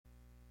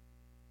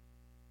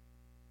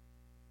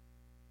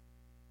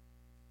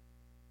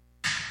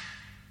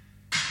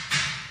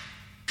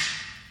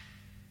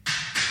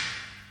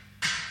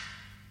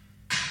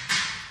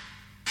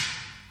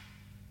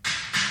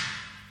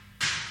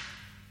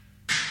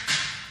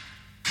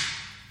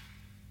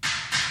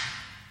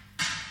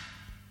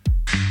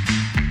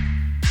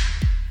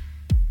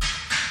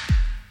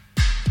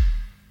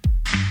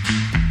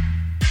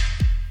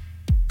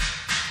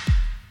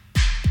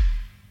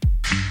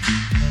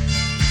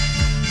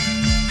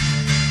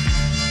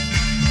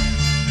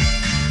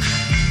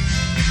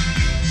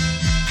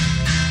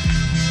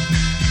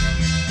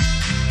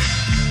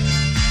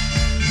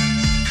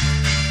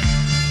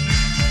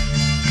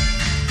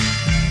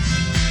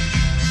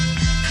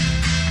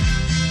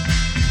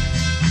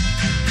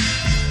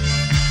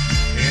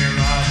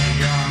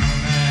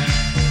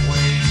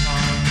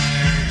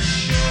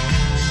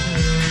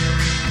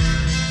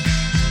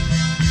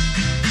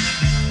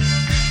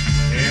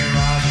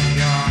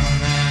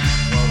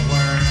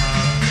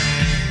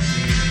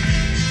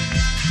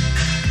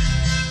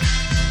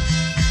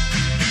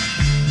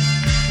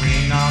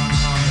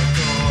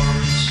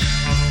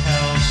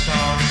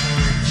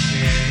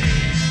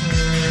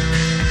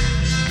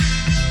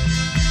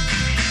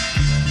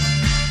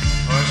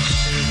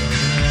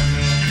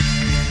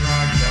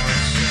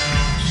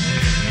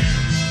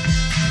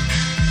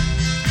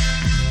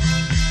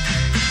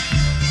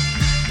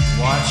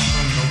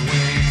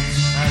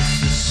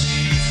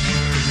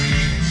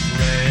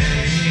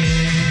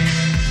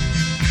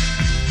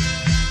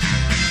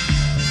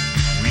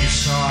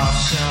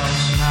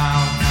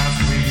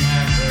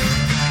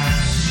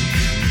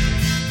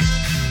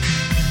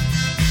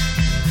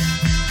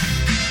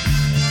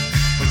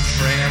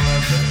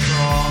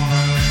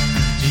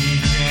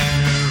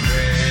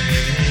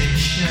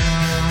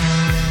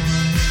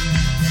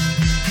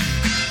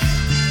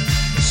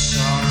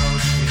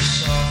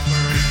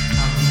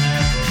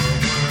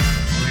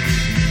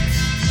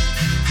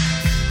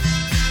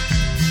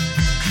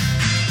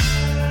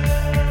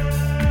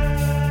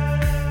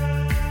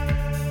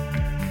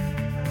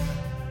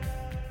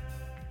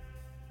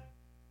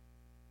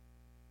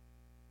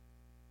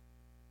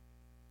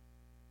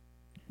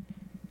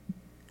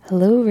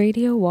Hello,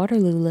 Radio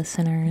Waterloo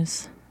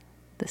listeners.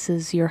 This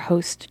is your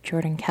host,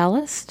 Jordan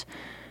Callist.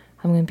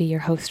 I'm going to be your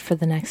host for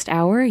the next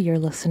hour. You're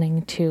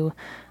listening to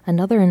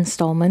another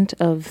installment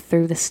of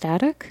Through the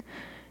Static,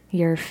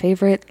 your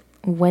favorite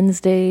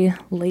Wednesday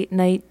late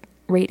night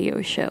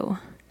radio show.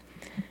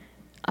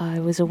 I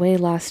was away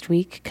last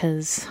week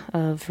because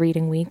of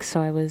reading week,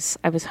 so I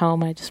was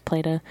home. I just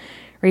played a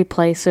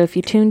replay. So if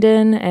you tuned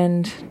in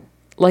and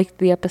liked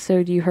the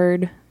episode you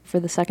heard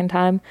for the second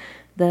time,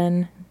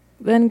 then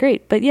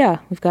great. But yeah,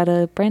 we've got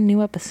a brand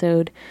new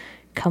episode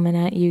coming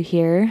at you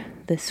here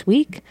this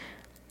week.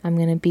 I'm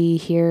going to be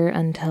here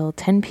until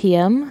 10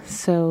 p.m.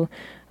 So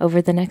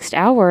over the next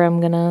hour, I'm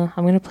going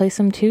to play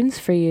some tunes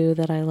for you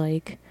that I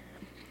like.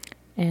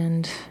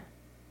 And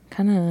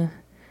kind of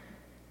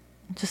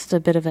just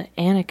a bit of an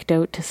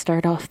anecdote to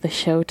start off the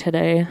show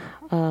today.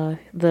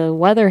 The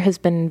weather has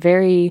been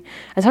I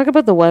talk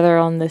about the weather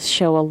on this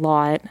show a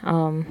lot.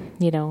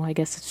 I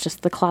guess it's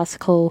just the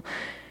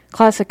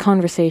classic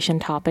conversation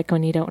topic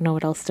when you don't know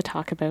what else to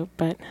talk about,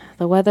 but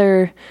the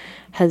weather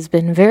has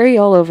been very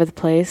all over the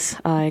place.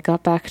 I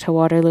got back to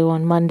Waterloo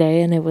on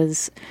Monday and it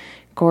was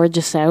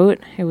gorgeous out.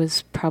 It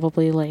was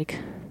probably like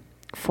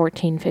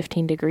 14,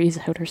 15 degrees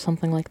out or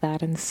something like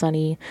that and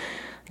sunny.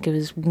 Like it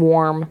was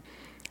warm.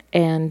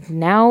 And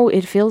now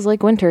it feels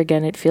like winter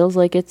again. It feels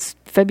like it's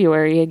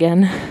February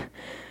again.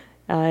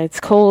 It's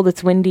cold,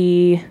 it's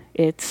windy,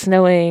 it's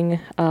snowing,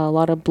 a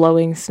lot of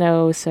blowing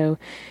snow. So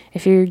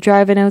if you're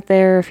driving out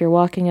there, if you're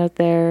walking out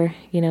there,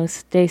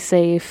 stay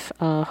safe.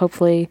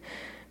 Hopefully,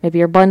 maybe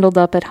you're bundled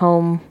up at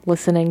home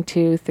listening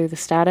to Through the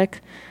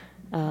Static.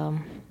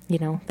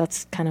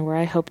 That's kind of where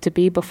I hope to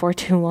be before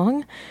too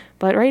long.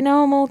 But right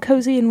now I'm all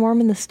cozy and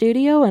warm in the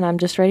studio, and I'm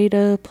just ready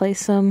to play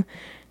some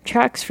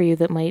tracks for you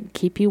that might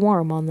keep you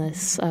warm on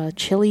this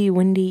chilly,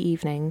 windy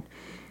evening.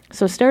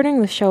 So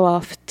starting the show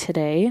off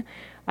today,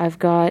 I've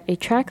got a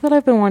track that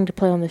I've been wanting to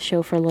play on the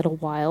show for a little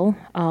while.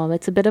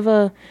 It's a bit of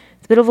a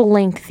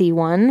lengthy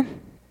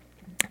one,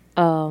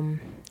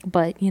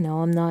 but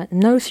I'm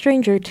no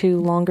stranger to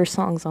longer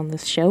songs on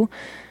this show.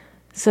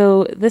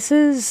 So this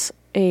is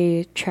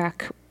a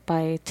track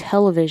by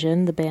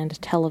Television, the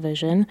band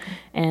Television,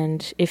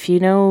 and if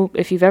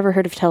you've ever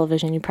heard of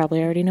Television, you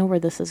probably already know where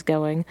this is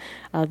going.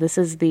 This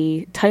is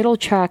the title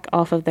track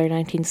off of their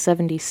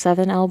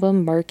 1977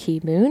 album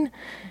Marquee Moon.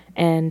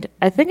 And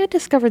I think I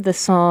discovered this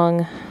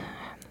song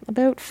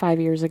about 5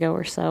 years ago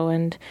or so,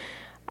 and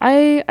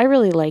I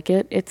really like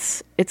it.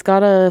 It's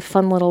got a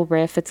fun little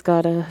riff, it's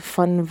got a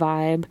fun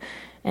vibe,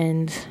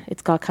 and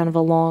it's got kind of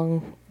a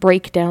long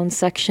breakdown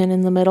section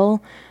in the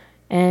middle.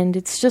 And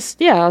it's just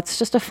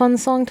a fun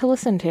song to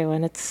listen to,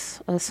 and it's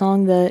a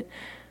song that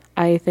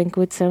I think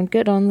would sound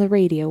good on the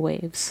radio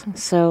waves.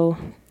 So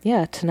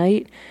yeah,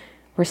 tonight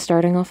we're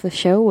starting off the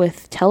show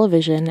with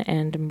Television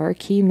and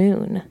Marquee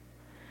Moon.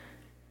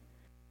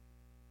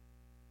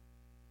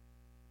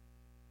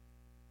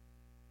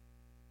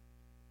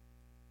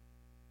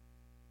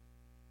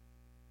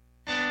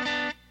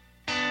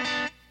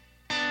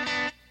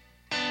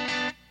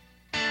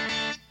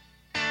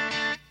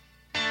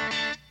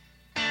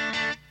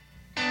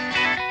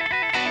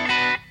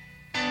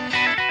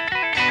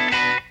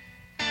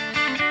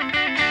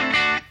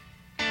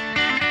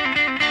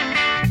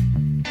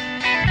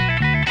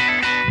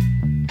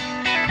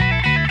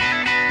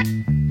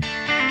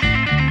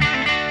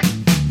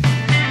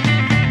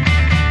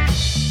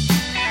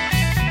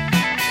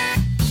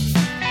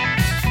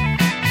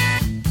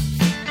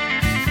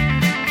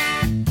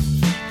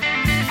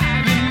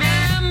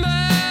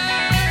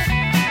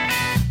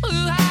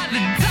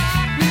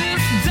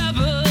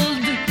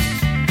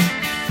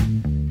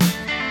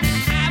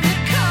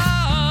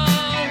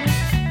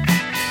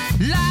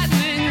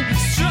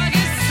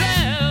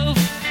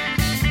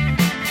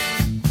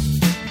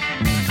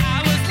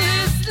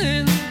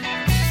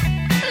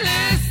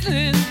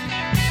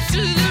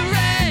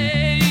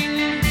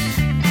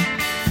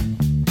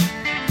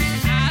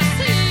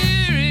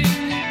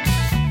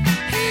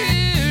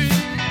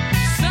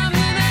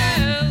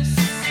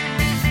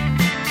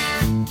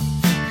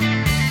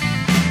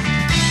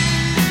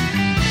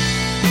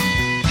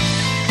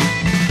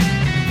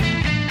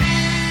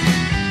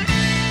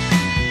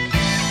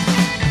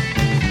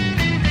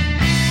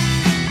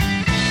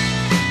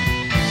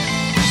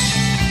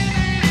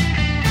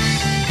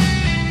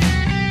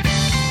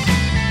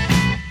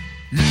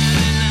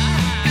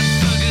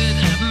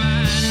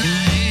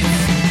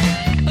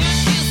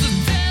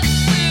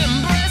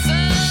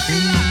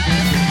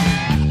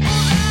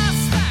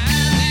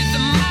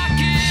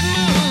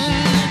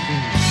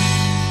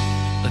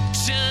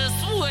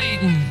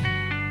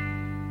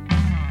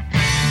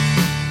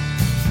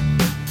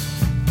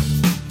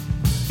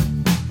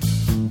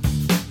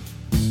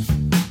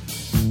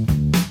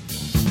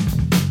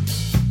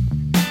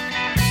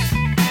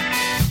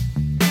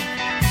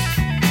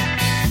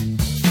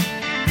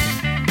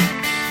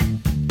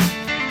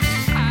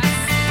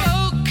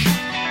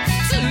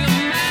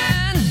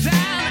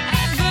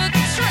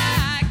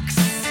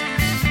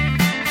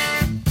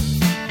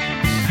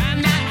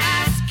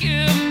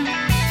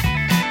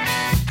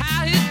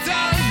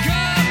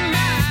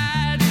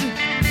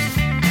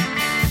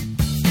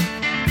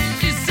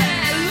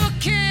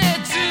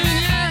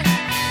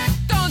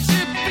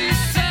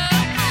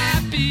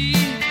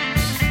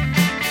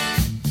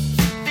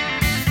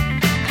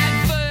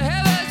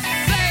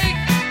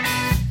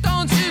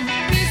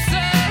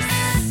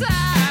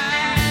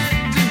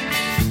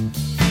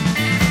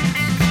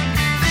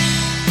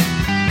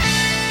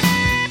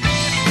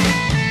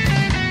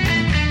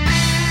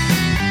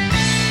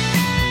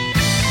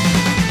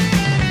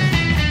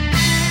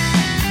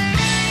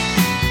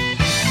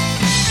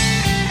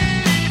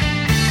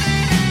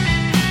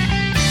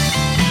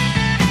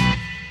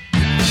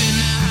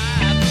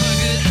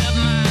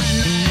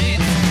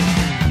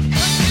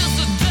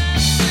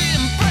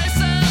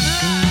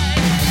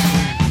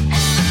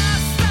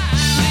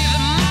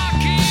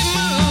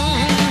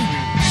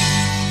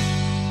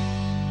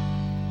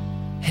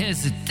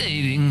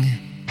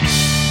 hesitating.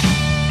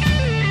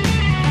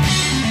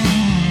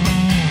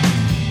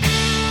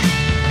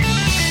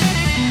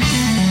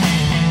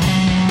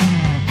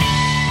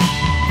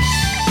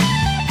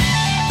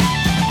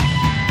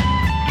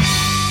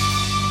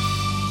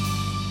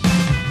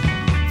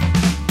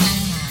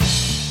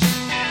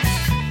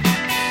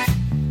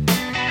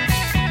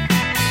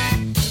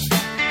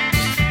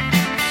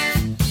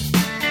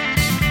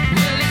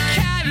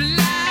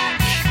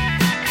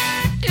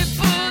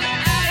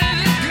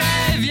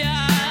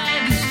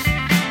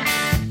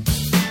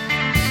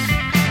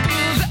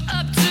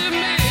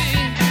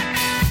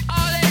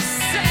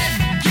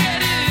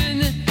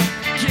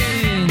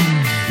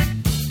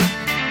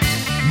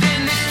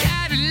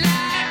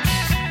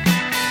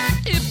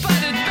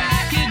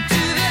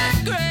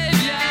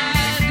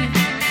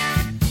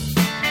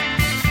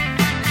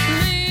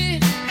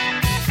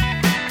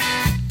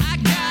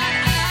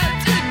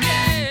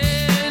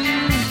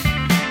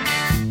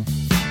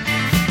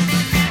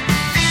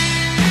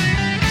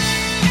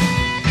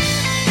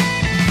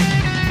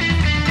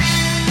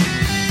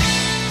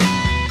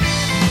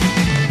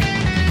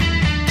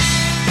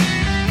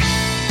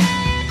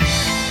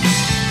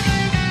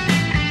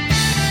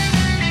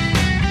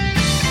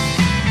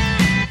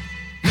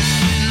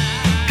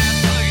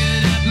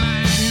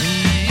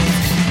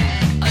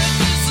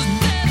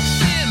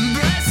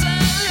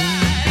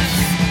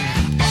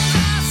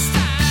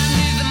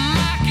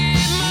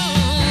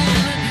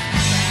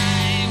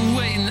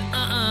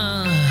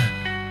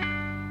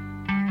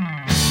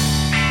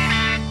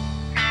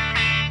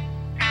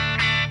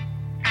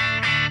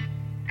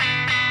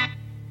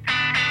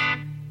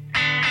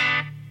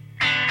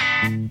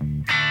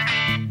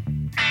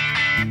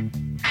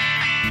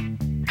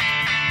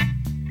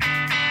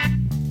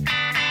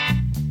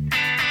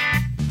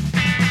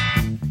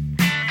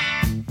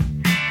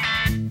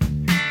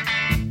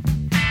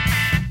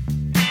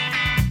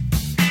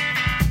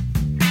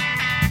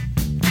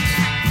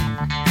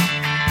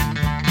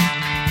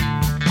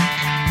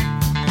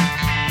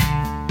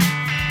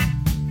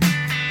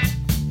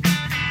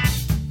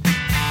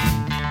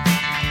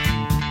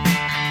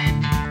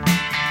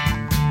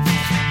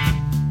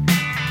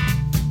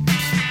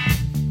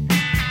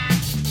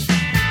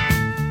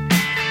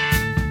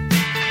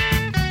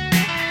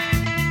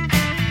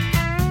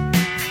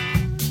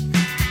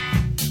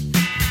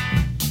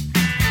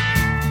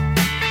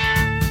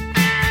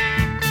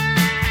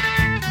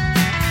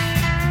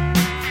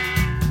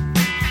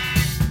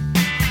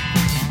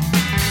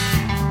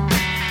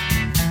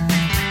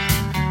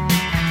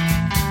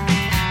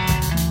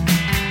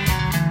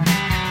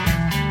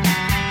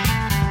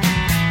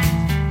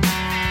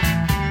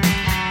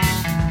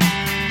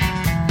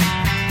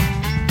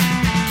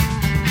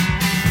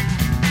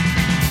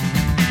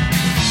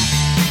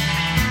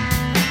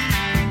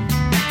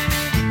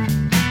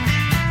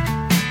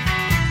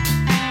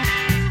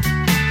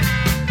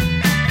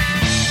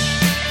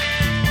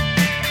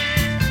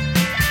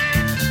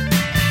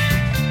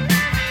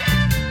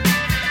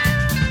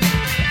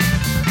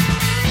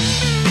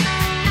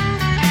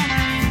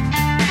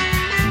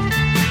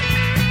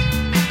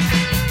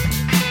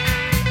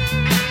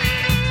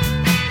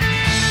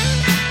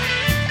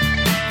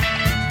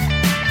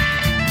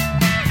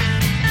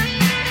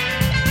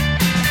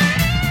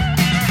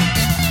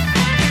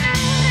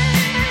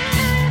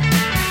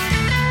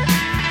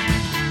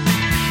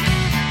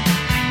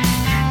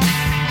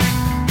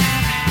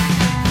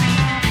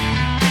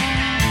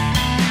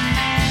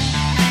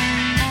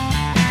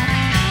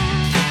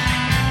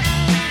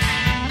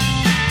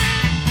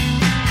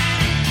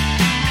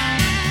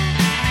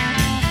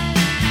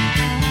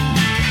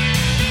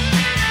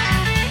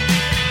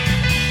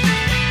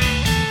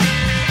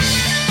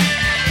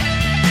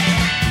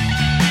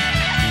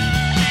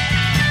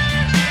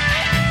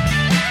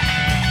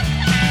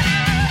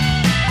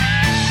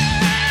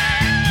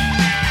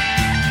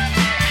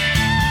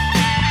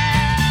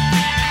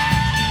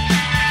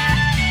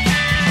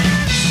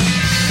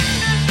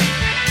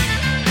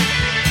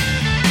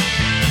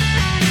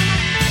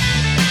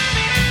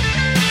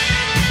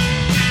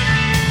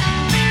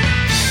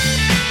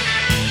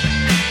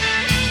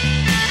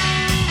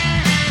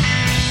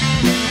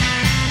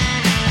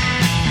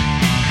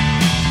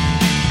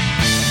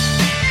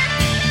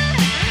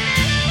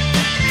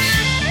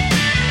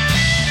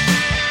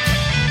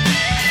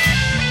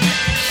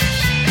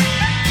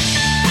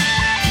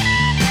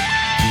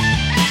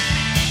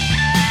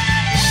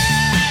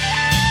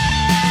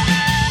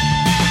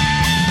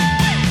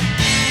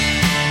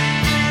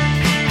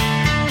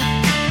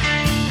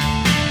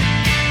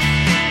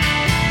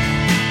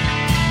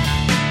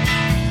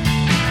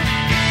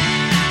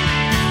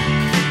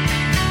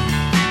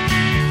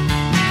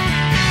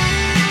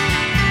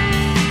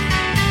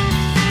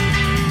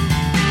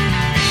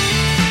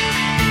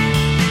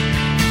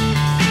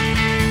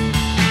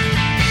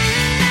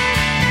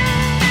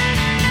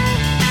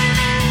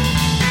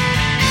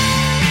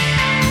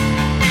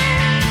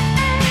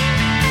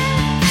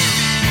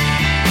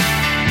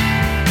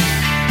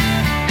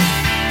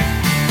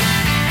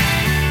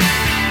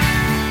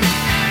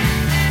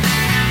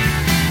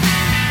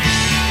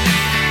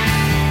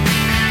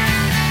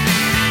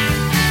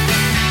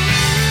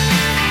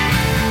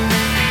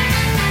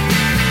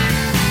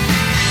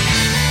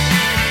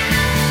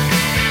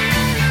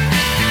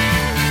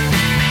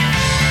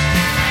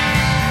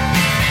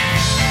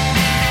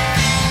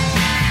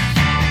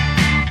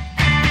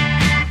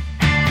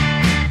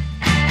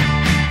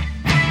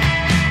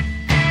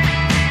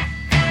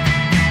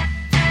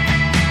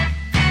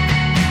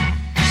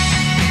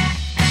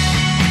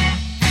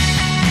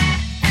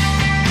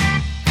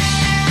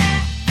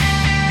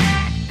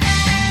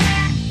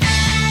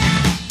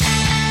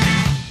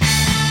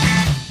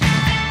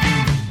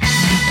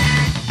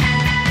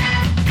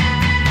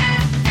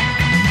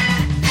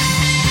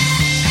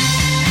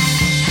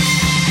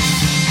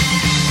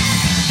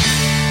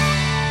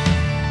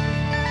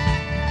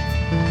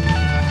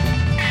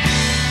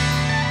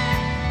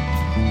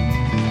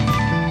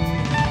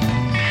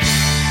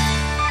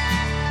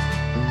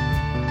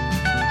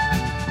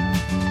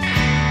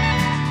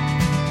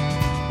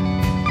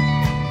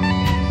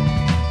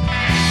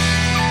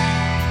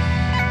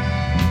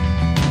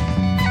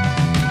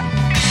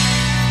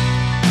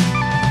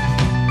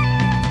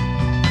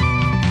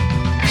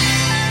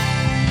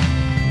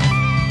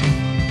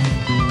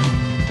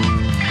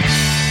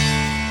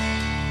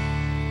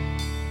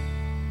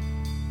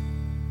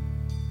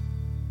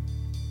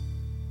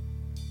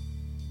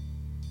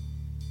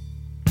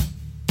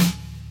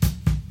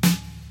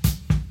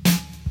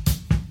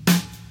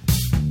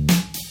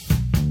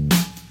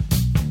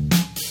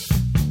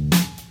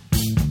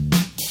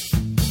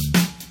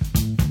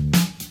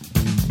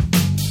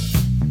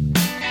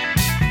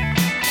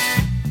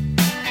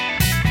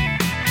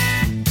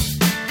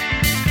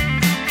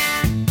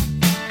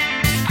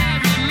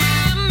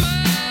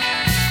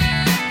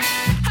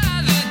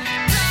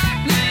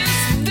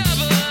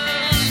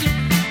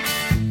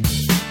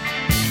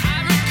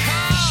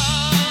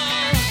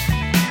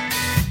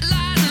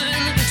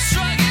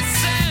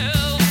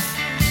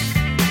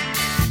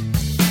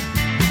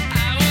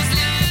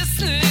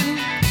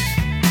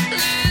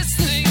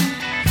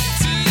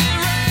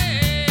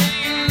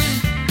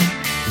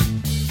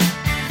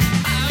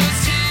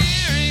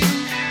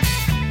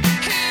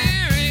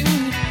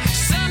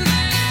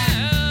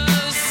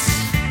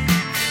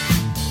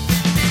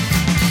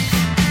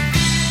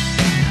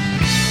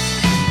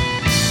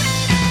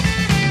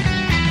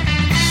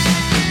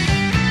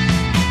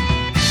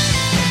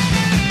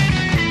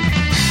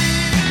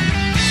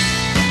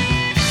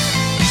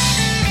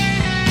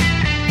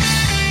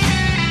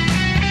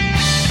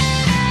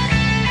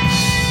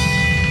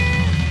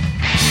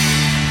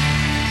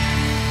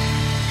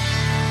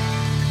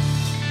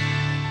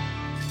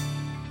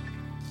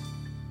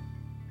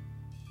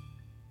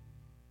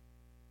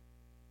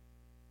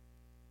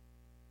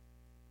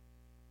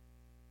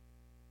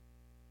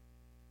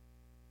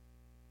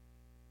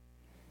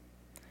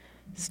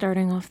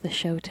 Starting off the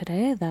show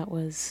today, that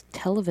was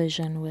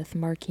Television with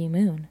Marquee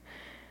Moon.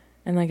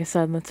 And like I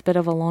said, that's a bit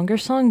of a longer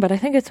song, but I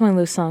think it's one of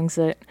those songs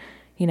that,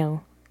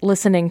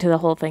 listening to the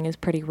whole thing is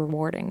pretty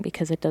rewarding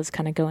because it does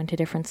kind of go into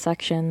different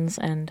sections,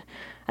 and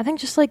I think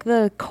just like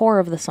the core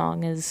of the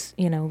song is,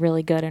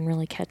 really good and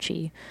really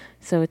catchy.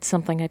 So it's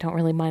something I don't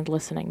really mind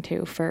listening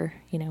to for,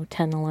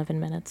 10, 11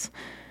 minutes.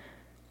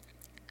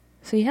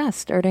 So yeah,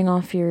 starting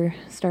off your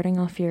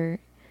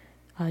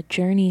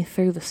journey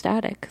through the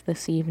static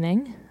this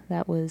evening.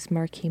 That was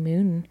Marquee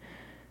Moon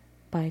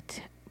by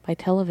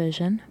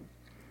Television.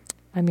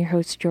 I'm your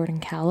host, Jordan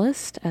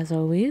Callist, as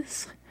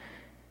always,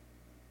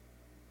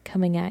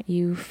 coming at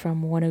you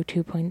from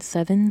 102.7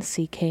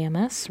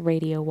 CKMS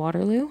Radio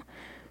Waterloo.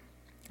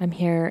 I'm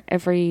here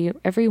every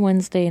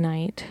Wednesday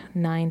night,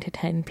 9 to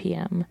 10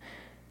 p.m.,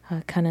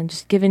 kind of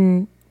just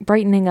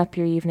brightening up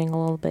your evening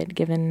a little bit,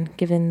 giving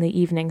the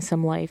evening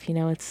some life.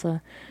 It's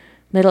the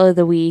middle of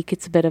the week.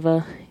 It's a bit of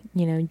a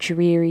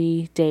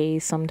dreary day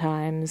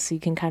sometimes. You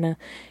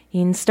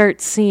can start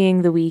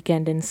seeing the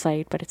weekend in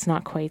sight, but it's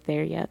not quite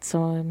there yet.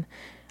 So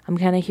I'm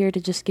kind of here to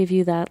just give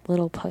you that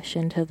little push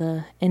into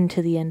the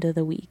end of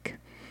the week.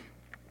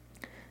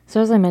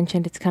 So as I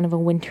mentioned, it's kind of a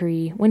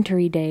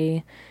wintry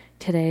day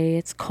today.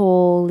 It's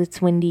cold,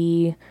 it's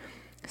windy.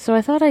 So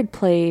I thought I'd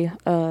play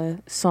a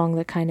song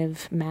that kind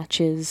of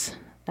matches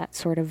that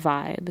sort of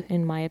vibe,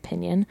 in my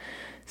opinion.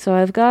 So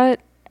I've got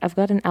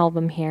an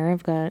album here.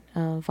 I've got a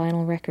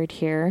vinyl record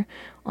here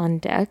on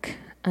deck,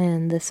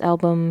 and this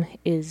album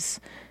is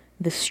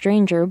The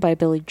Stranger by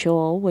Billy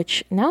Joel,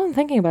 which, now I'm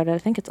thinking about it, I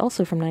think it's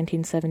also from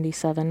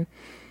 1977.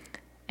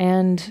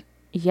 And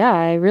yeah,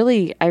 I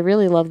really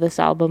love this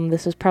album.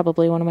 This is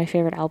probably one of my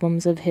favorite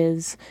albums of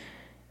his.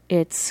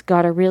 It's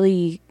got a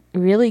really,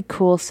 really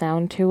cool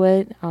sound to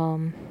it.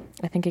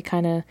 I think it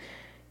kind of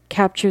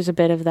captures a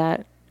bit of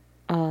that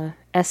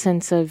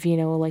essence of,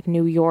 like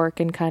New York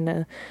and kind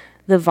of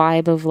the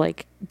vibe of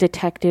like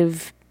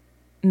detective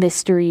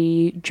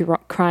mystery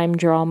crime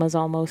dramas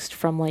almost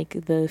from like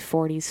the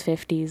 40s,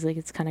 50s. Like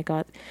it's kind of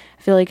got,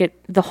 I feel like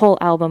the whole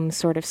album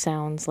sort of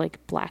sounds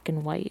like black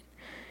and white,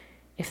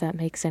 if that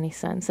makes any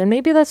sense. And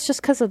maybe that's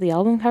just because of the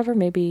album cover.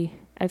 Maybe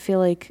I feel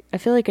like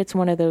it's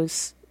one of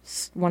those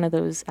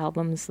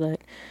albums that,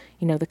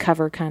 the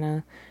cover kind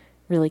of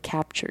really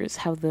captures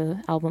how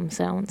the album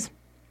sounds.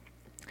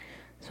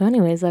 So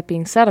anyways, that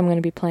being said, I'm going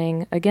to be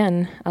playing,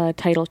 again, a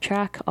title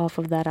track off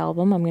of that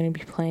album. I'm going to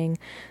be playing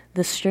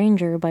The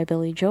Stranger by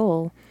Billy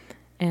Joel.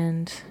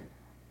 And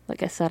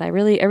like I said, I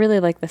really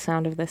like the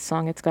sound of this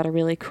song. It's got a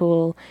really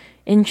cool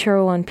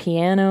intro on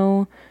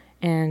piano,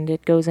 and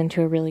it goes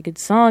into a really good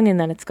song, and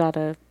then it's got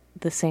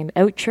the same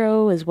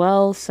outro as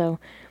well. So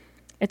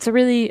it's a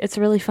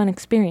really fun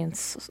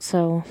experience.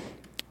 So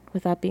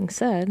with that being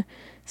said,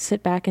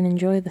 sit back and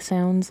enjoy the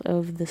sounds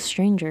of The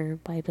Stranger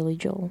by Billy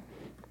Joel,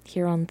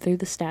 here on Through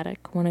the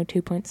Static,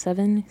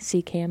 102.7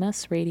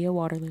 CKMS Radio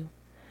Waterloo.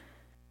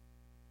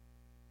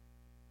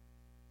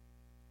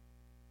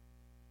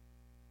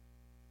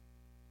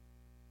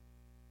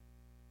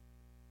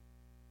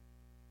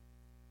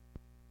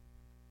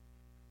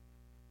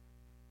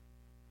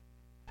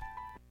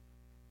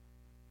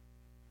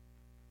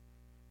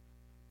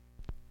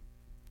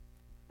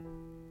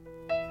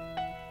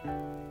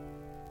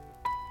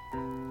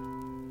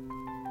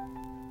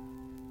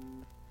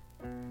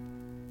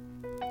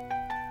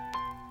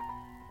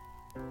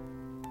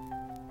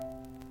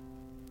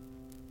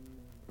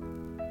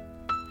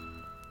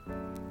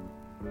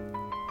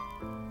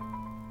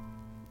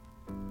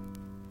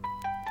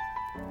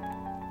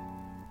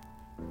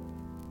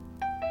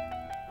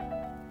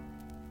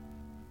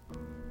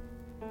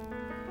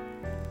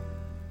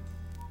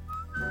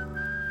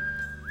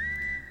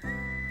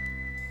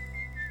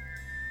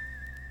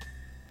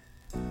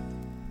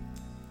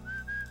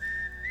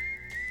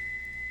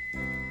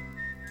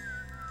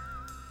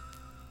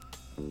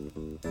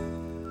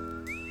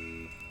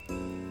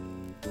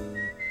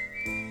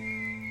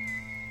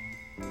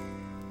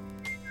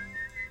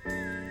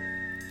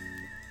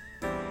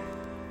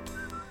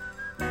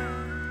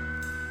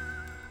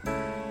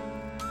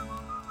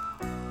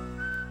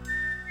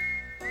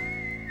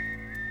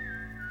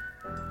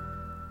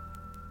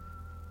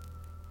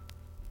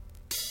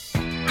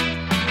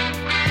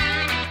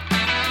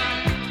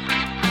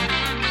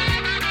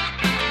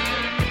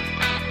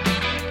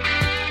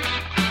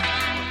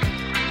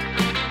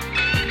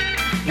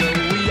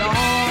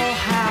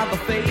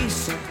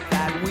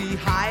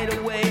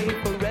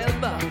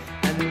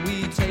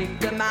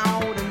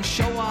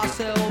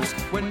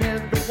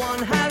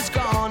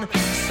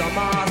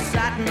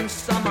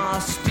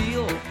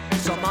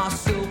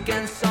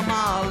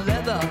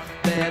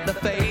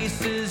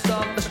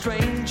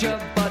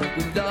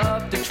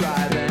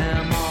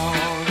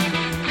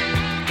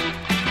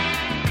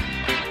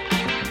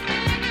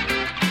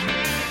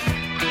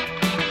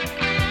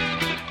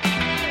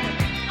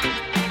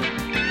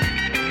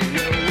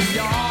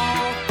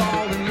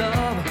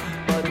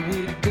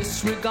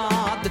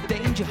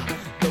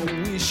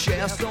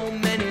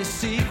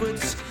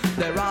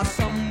 There are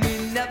some we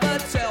never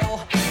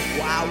tell.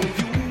 Why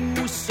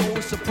we use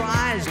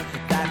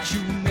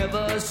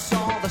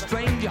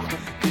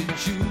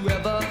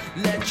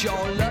let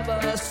your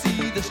lover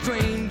see the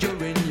stranger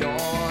in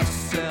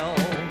yourself.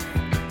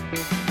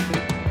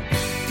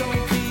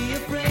 Don't be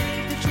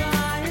afraid to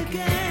try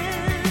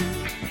again.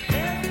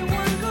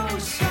 Everyone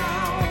goes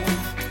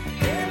south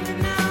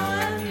every now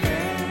and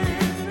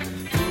then.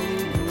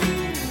 Ooh,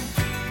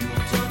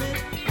 you've done it,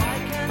 why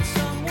can't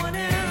someone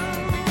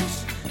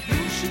else?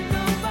 You should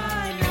know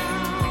by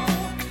now.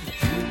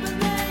 You've been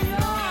there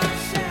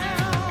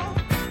yourself.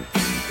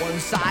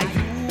 Once I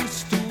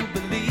used to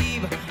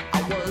believe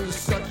I was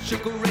such a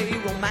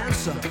great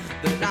romancer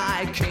that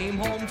I came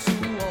home to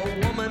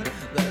a woman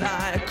that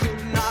I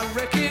could not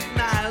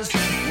recognize.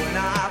 When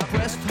I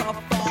pressed her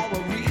for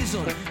a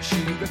reason,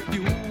 she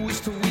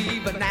refused to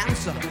even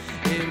answer.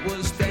 It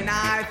was then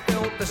I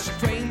felt the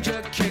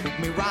stranger kick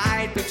me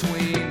right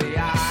between the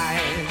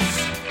eyes.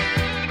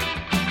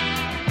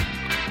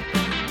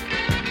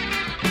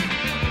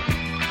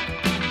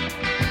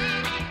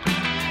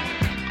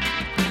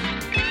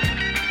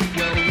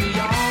 Well, we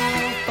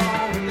all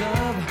fall in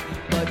love,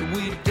 but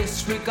we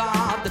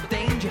disregard the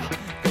danger.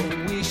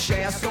 Though we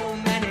share so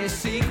many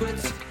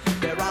secrets,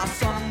 there are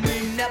some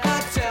we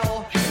never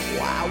tell.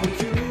 Why were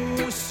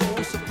you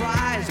so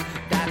surprised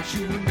that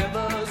you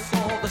never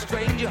saw the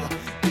stranger?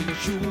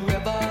 Did you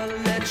ever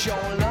let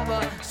your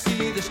lover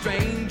see the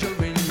stranger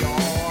in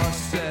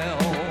yourself?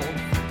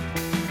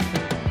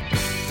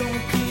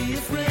 Don't be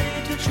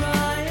afraid to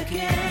try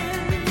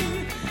again.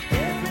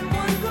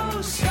 Everyone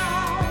goes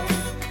south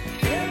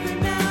every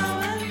now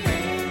and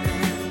then.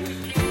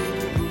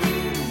 Ooh,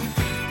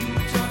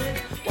 you've done it,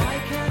 why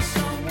can't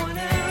someone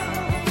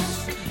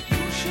else?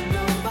 You should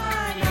know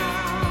by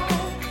now.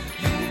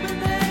 You've been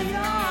there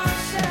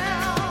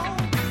yourself.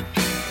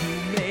 You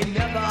may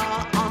never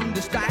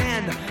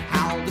understand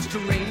how the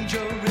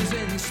stranger is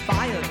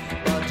inspired,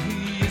 but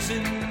he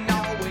isn't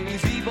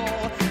always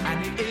evil,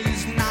 and he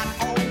is not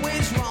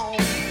always wrong.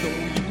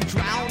 Though you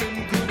drown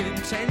in good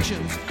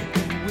intentions,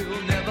 you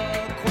will never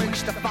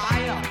quench the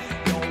fire.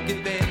 Don't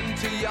give in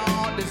to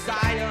your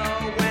desire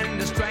when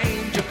the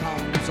stranger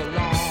comes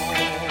along.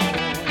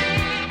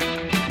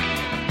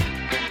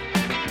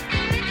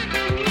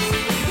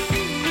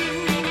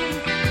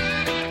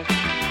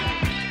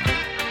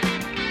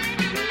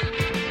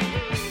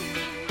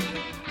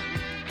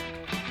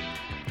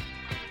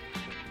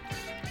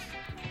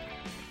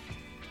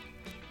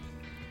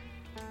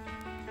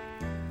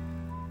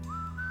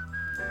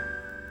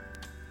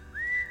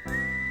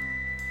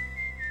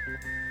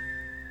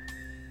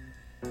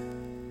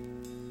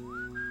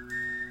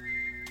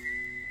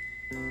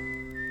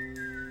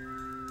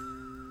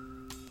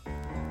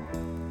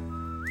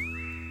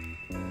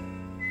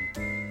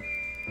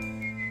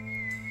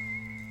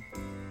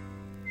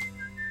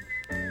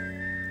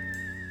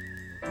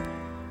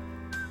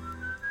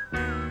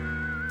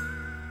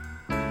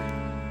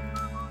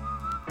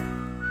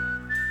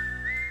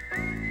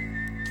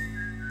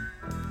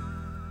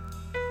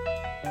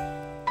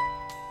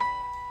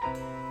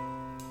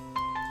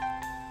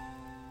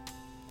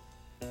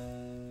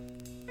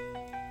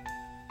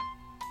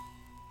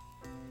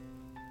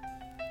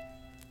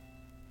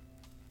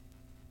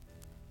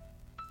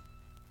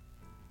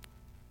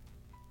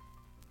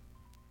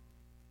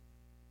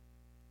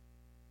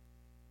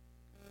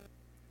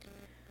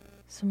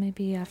 So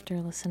maybe after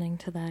listening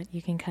to that,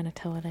 you can kind of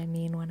tell what I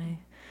mean when I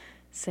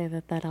say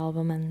that that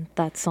album and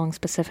that song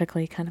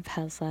specifically kind of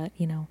has that,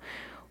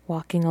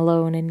 walking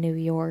alone in New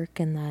York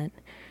and that,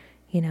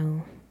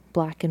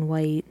 black and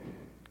white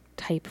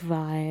type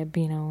vibe,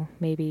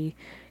 maybe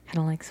kind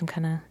of like some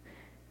kind of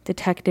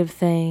detective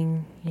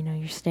thing.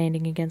 You're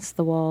standing against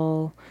the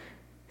wall,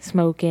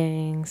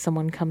 smoking,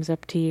 someone comes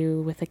up to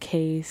you with a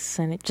case,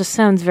 and it just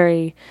sounds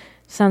very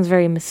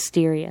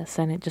mysterious,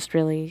 and it just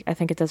really, I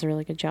think it does a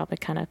really good job at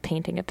kind of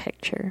painting a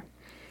picture.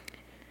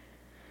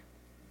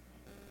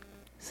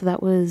 So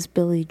that was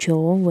Billy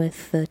Joel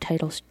with the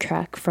title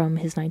track from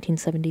his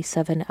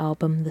 1977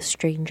 album, The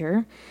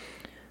Stranger.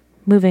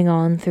 Moving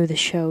on through the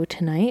show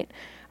tonight,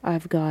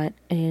 I've got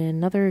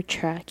another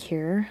track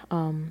here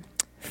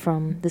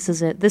from, this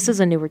is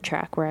a newer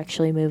track. We're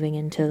actually moving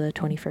into the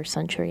 21st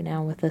century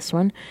now with this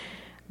one.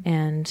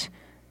 And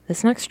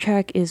this next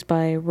track is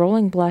by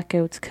Rolling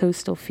Blackouts'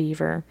 Coastal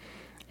Fever.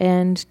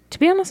 And to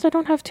be honest, I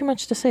don't have too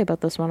much to say about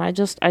this one. I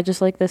just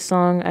like this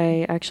song.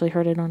 I actually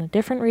heard it on a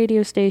different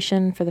radio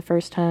station for the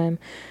first time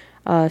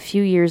a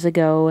few years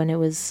ago, and it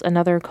was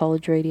another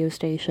college radio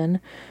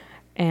station.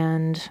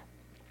 And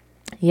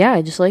yeah,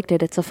 I just liked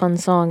it. It's a fun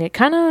song.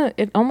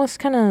 It almost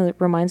kind of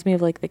reminds me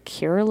of like The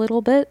Cure a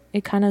little bit.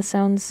 It kind of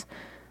sounds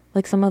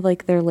like some of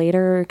like their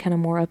later kind of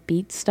more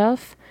upbeat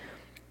stuff.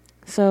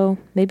 So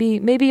maybe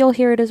you'll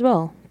hear it as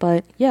well.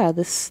 But yeah,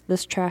 this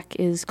track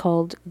is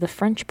called The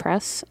French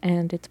Press,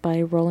 and it's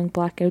by Rolling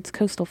Blackouts'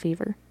 Coastal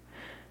Fever.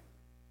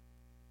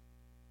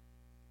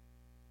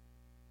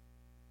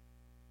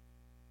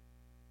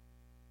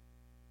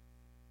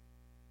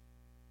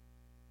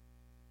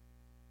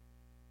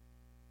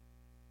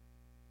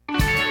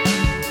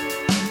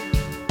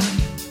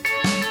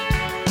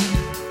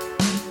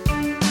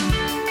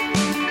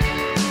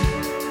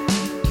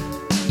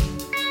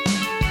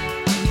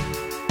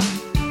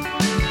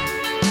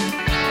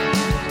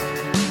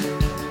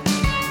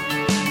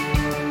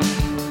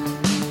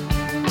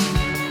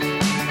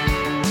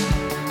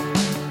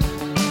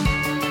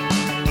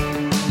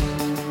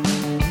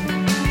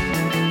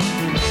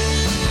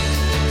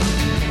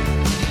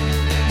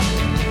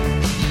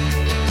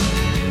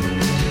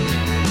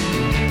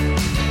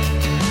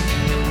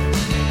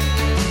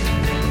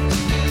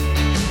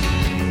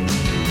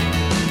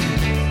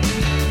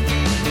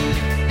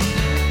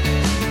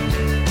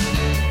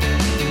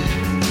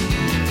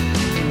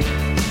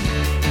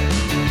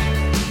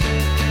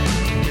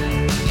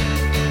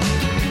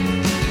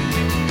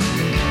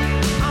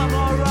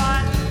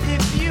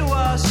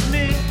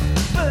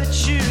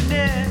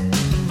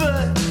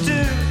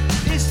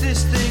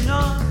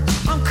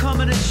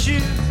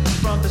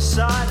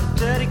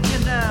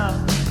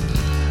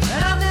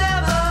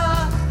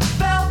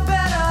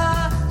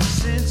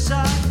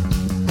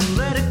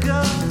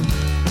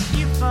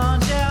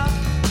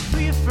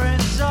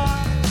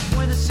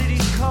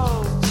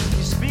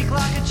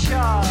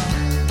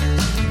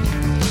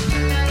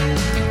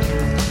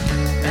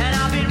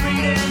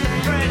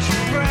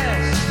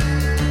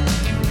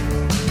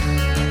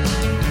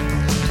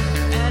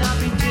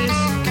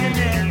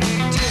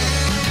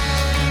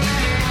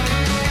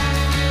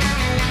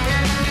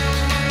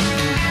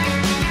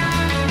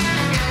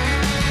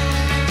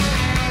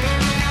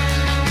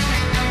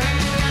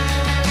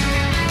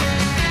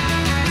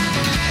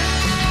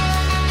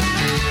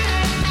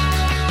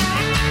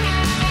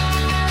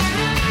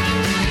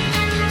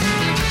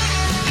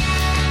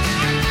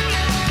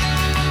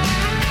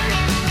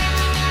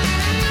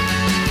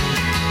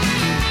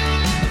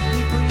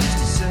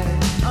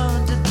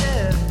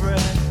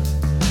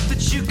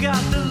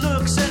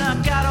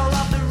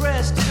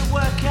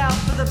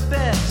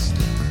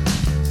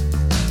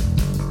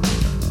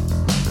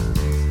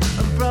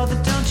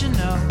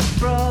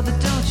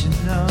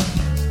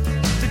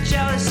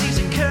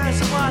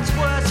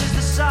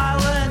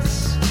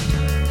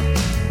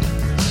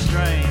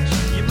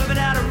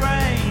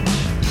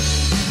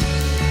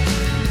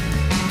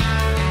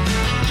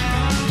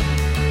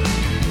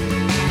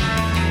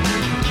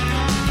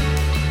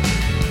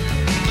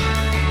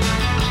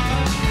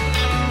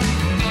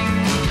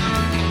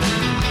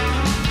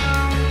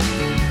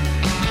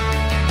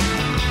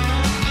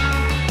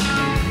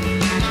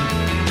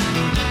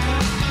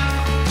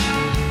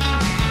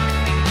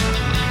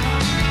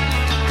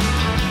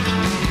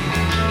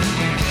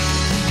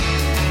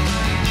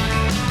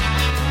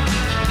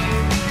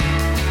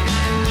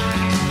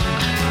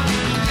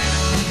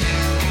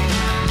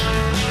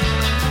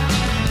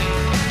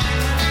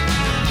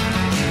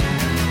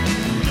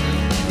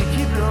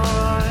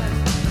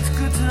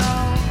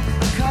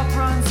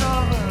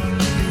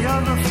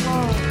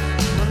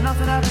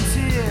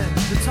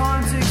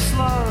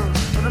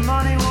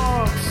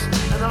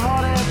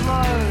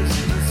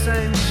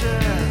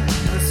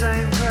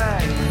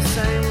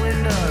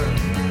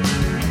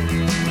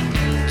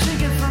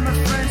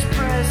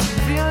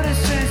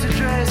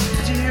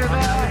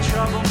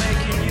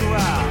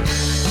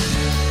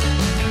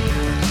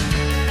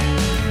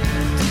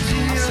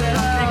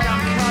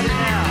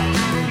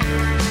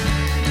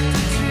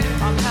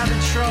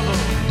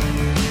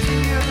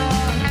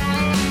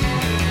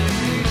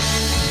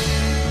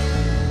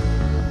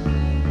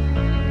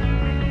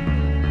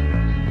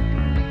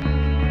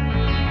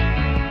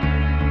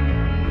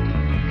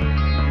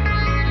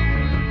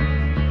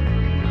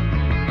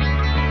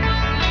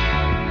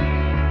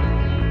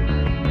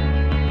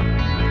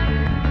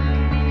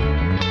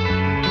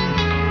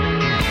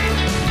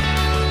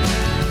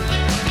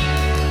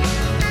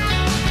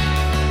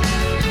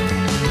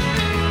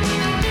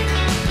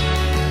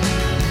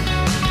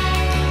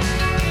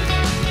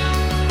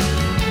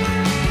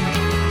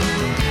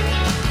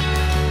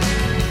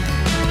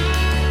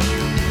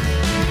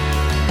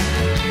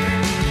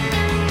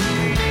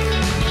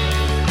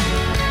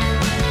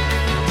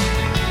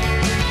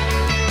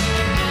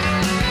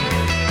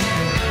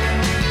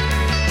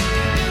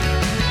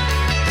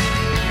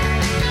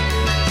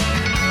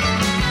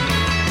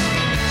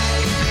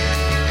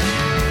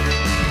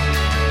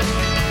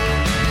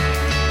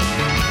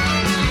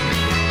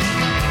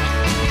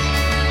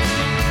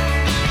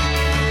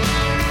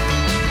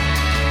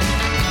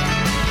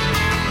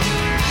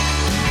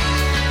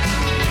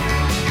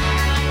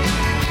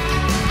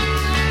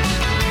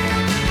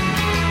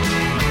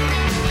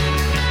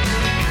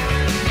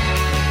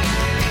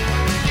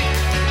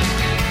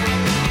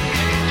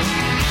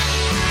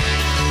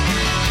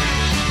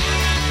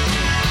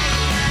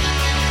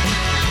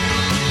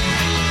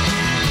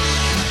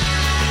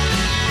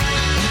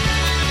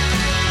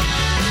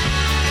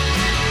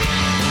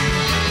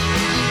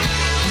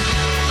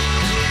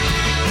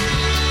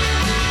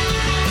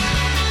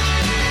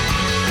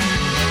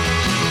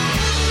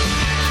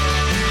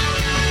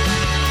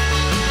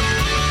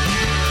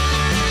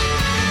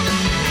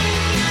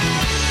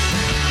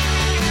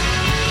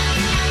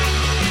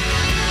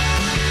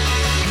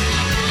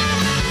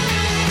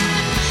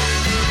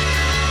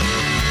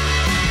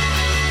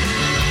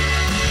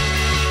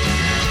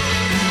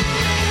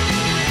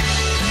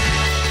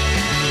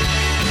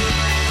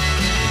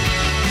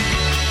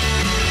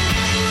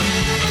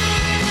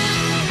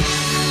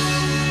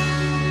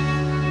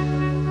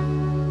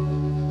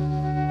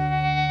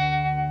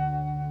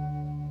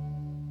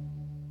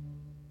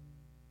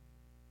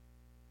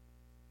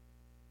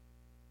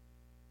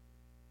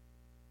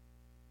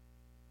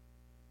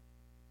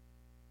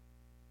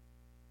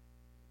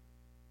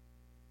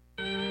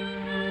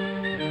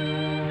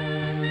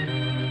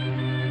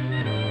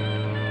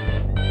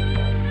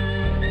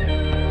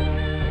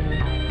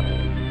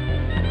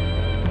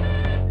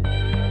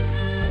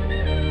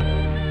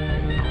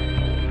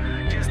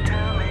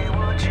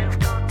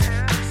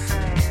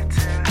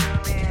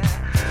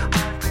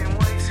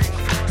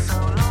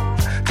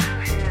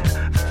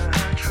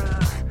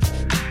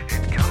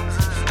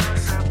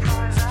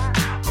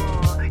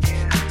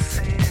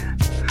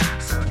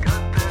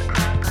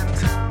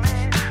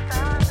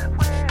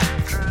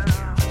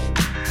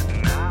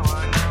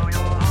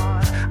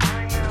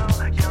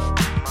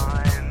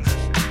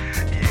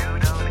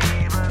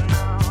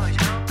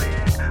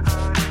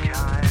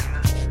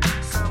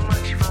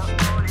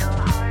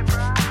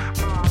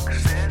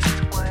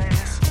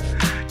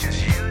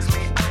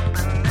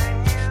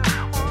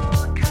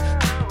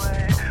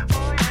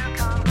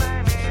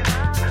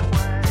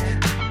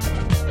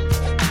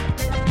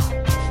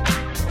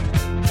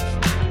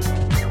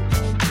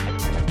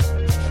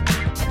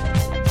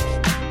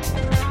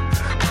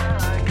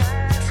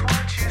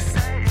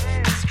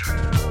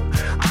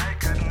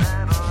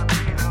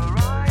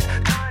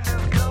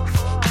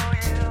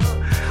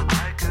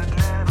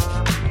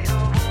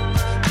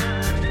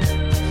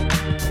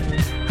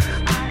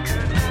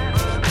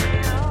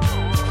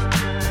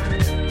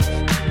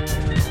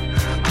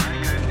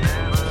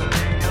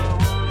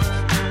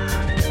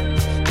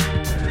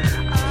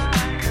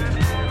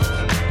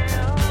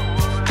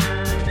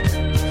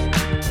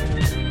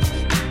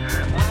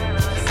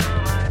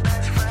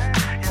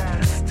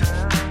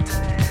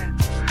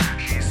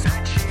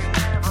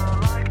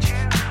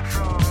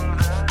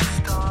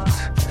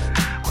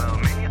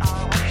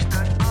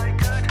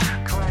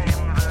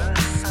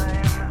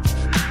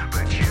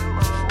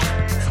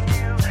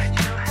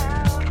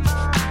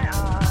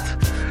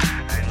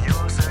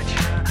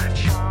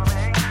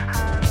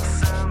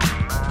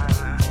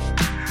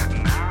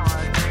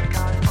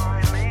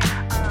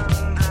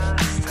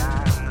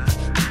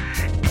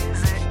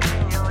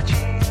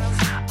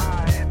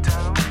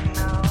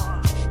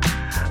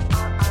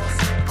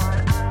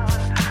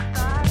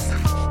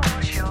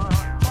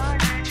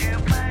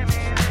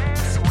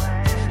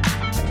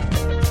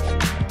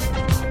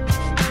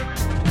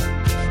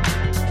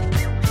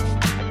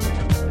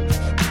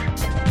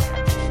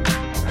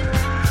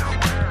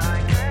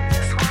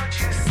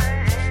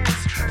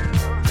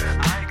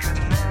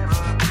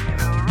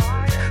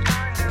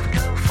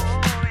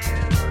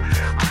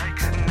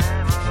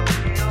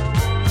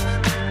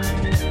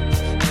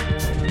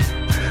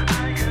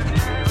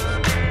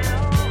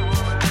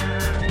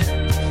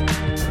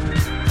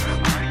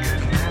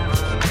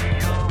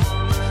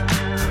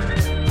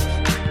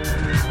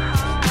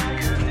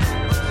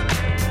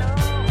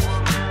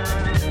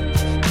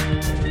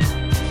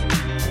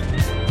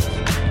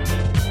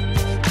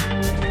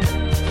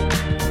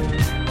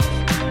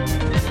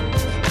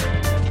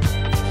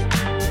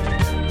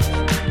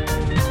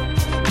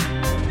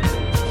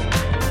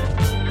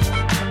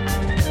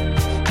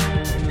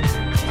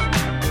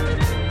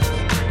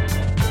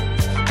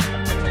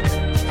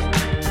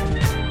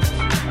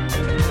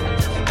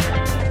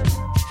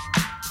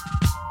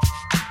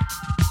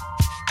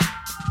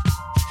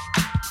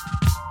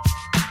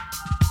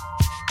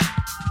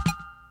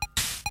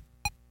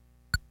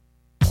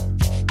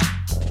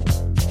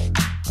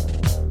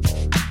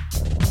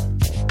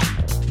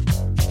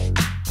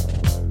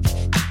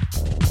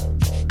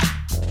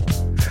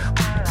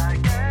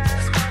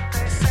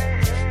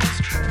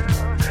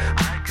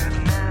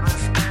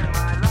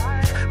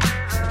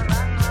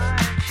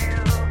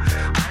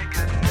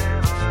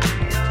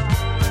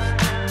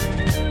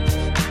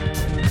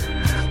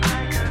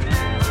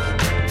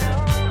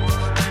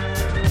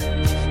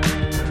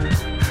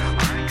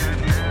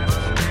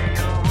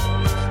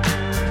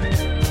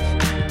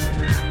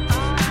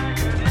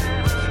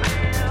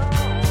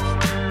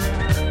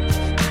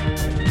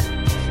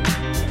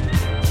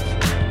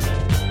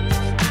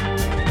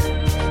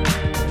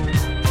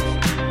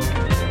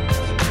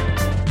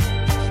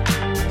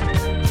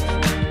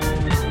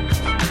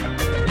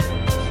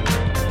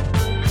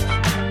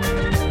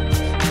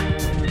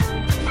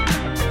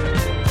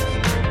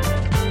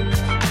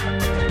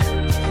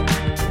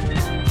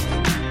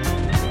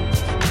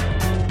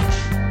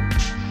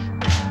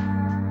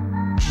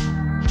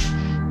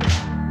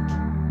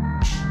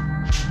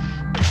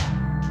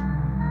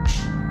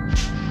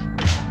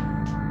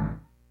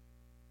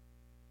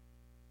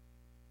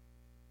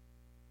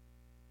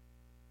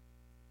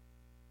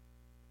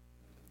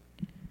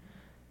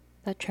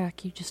 That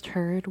track you just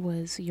heard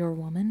was Your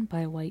Woman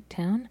by White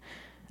Town.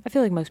 I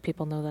feel like most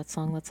people know that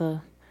song. That's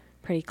a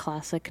pretty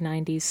classic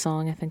 90s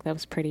song. I think that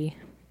was pretty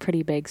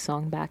big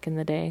song back in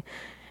the day.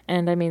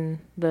 And I mean,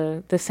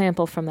 the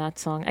sample from that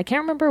song, I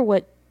can't remember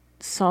what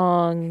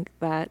song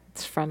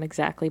that's from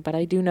exactly, but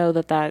I do know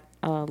that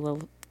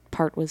little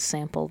part was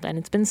sampled, and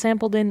it's been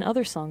sampled in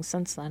other songs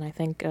since then. I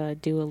think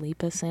Dua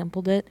Lipa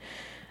sampled it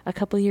a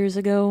couple years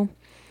ago.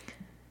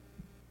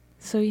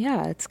 So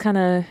yeah, it's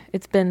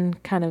been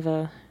kind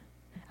of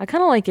I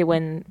kind of like it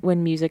when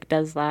music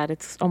does that.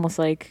 It's almost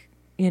like,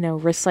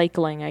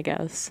 recycling, I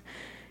guess.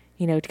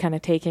 Kind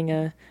of taking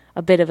a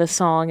bit of a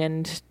song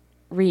and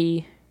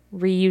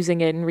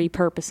reusing it and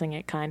repurposing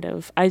it, kind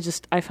of.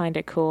 I find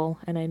it cool,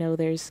 and I know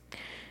there's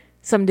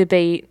some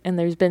debate, and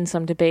there's been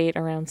some debate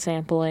around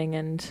sampling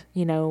and,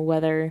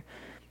 whether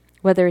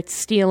it's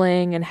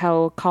stealing and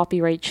how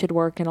copyright should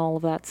work and all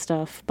of that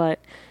stuff. But,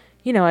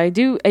 I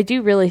do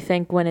really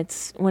think when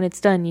it's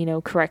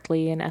done,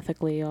 correctly and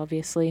ethically,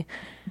 obviously,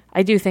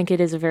 I do think it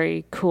is a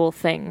very cool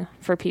thing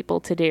for people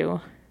to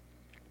do.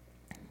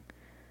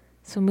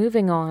 So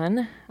moving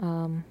on,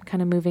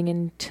 kind of moving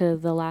into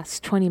the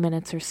last 20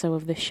 minutes or so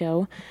of the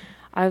show,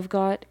 I've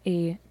got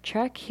a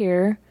track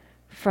here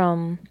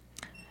from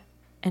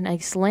an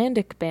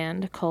Icelandic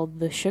band called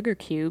the Sugar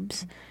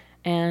Cubes,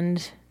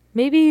 and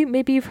maybe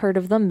you've heard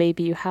of them,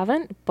 maybe you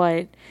haven't,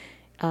 but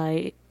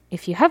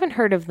if you haven't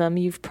heard of them,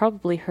 you've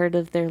probably heard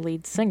of their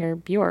lead singer,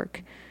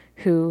 Björk,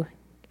 who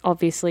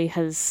obviously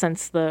has,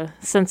 since the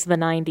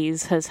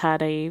 90s, has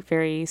had a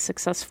very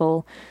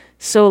successful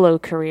solo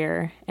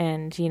career,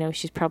 and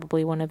she's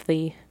probably one of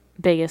the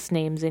biggest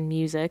names in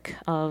music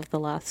of the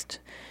last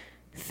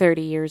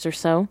 30 years or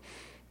so.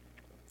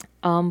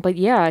 But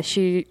yeah,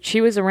 she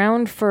was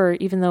around for,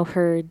 even though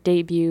her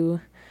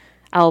debut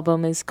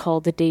album is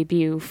called The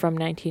Debut from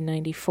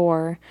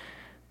 1994,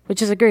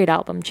 which is a great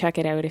album. Check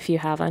it out if you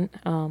haven't,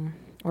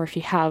 or if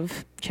you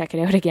have, check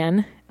it out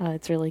again.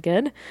 It's really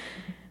good.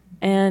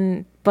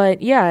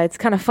 But yeah, it's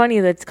kind of funny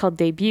that it's called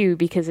Debut,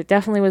 because it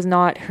definitely was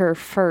not her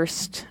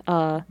first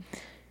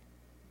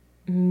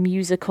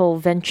musical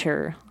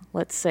venture,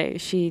 let's say.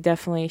 She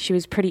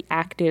was pretty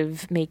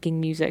active making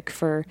music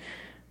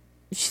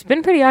she's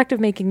been pretty active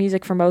making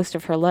music for most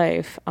of her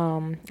life.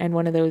 And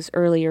one of those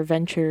earlier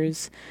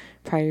ventures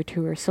prior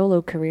to her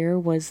solo career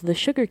was the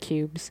Sugar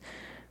Cubes,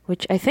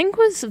 which I think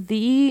was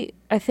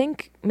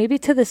maybe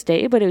to this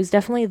day, but it was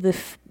definitely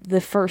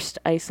the first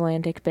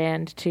Icelandic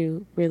band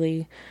to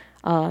really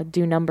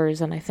do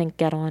numbers, and I think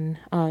get on,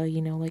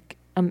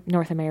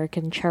 North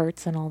American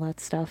charts and all that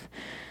stuff.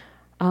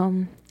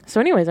 So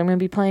anyways, I'm going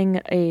to be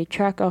playing a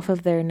track off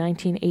of their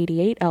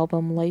 1988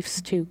 album,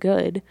 Life's Too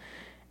Good,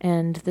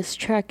 and this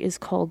track is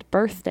called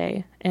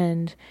Birthday.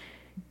 And,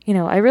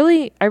 I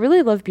really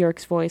love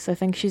Björk's voice. I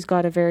think she's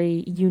got a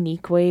very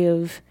unique way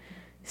of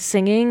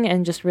singing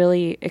and just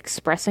really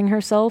expressing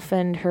herself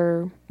and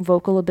her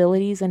vocal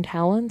abilities and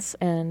talents.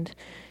 And,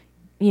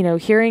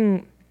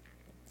 hearing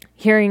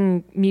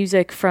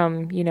music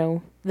from,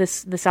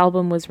 this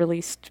album was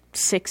released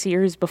 6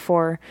 years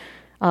before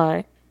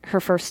her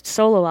first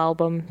solo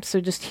album.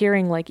 So just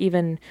hearing,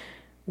 even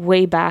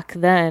way back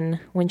then,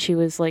 when she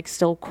was,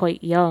 still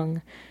quite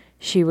young,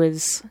 she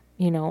was,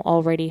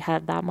 already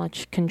had that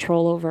much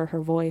control over her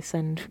voice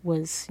and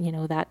was,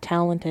 that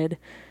talented.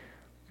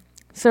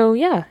 So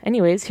yeah,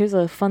 anyways, here's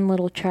a fun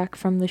little track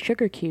from the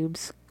Sugar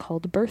Cubes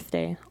called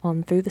Birthday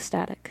on Through the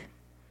Static.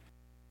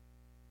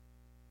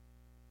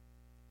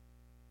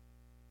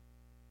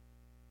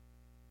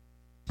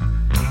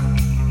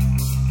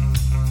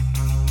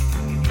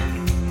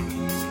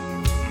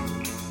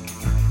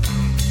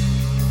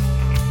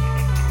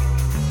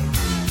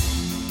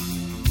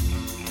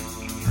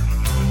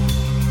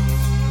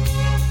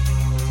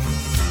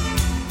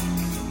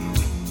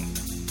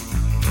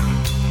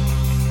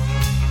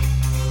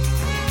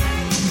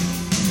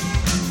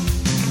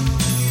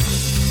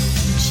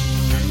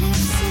 She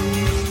lives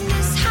in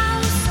this house.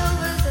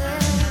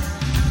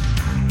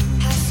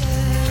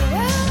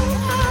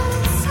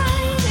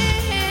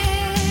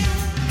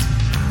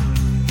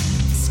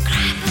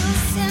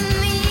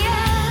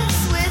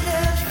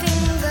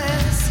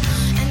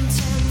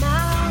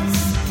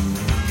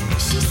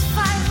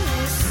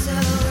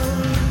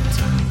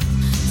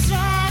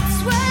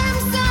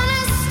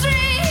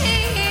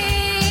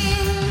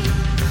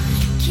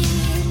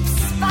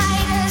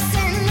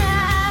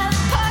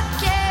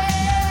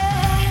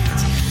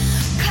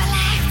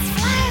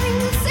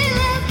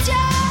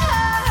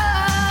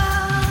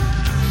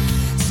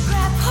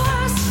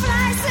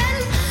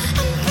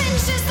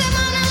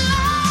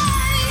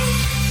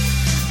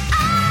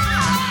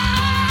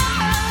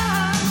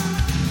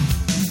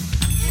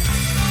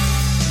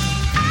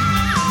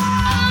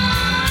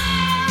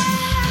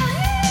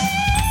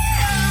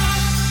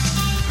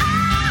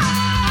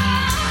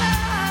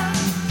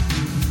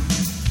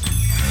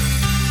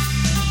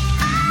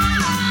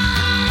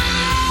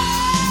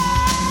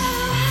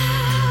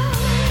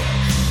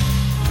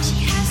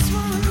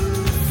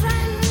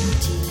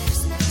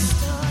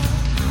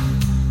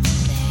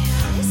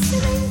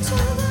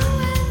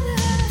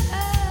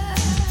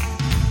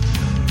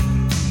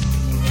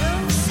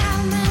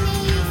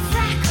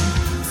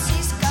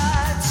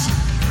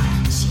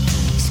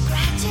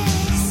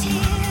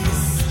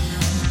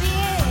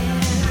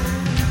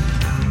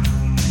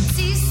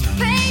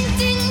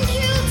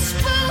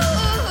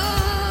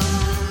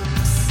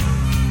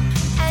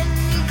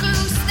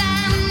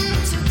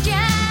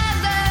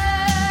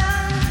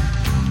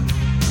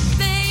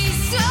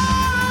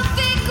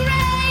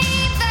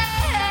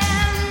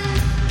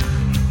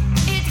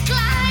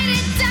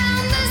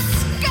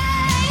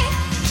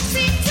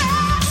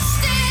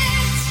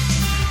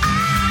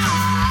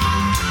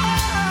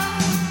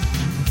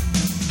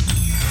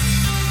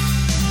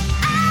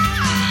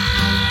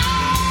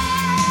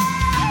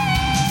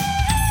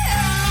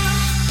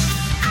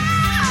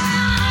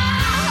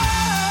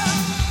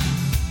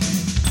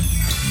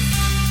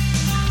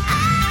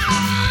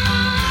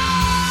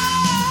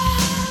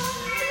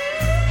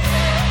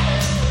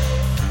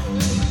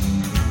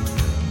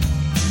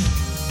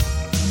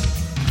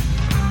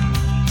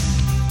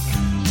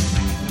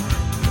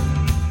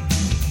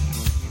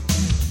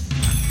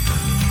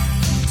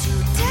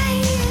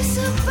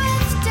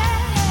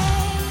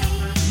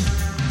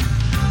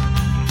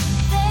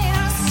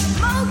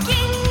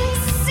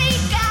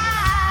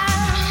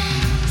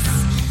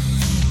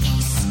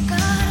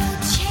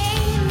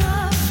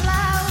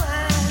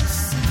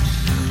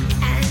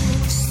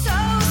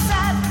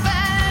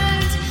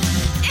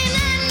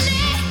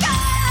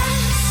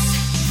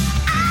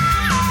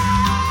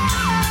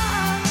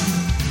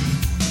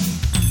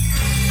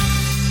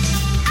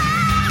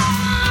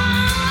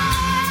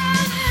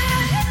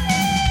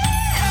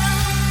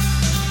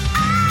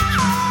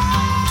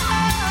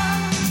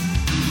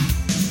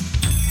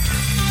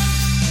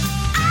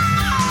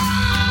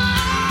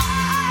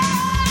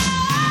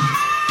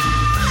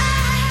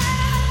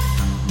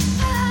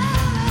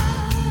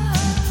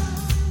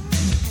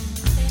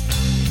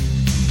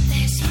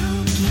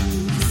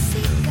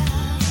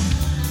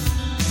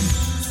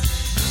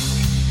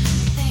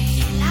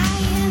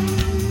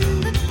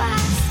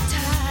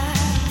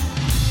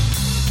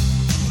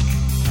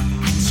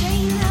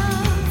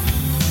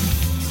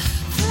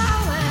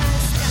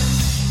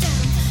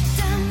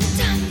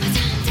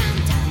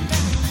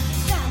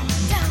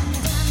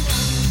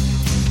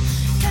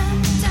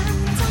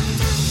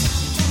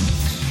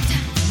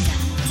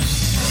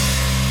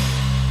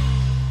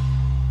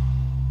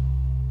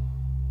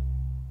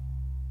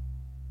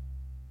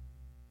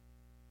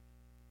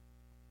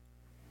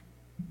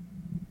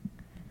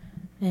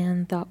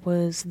 And that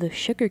was the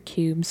Sugar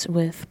Cubes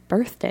with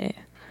Birthday.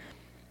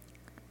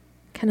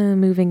 Kind of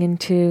moving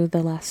into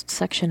the last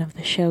section of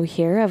the show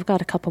here. I've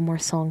got a couple more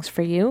songs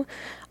for you.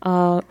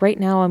 Right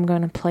now I'm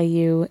going to play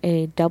you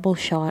a double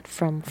shot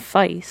from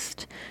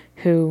Feist,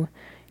 who,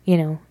 you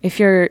know, if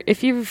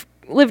you've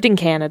lived in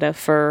Canada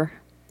for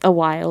a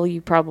while,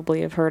 you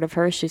probably have heard of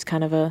her. She's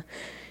kind of a,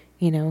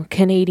 you know,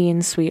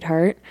 Canadian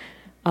sweetheart.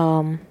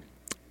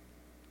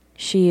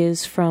 She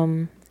is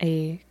from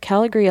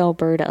Calgary,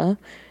 Alberta,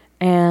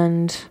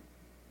 and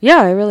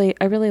yeah, I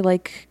really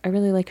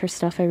like her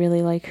stuff. I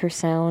really like her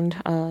sound.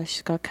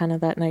 She's got kind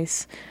of that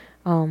nice,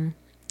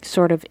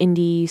 sort of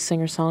indie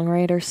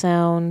singer-songwriter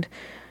sound.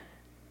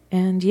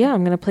 And yeah,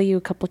 I'm gonna play you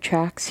a couple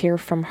tracks here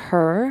from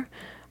her,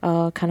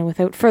 kind of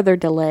without further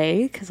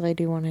delay, because I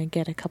do want to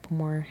get a couple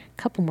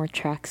more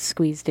tracks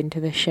squeezed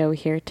into the show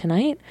here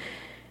tonight.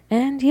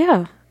 And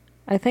yeah,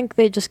 I think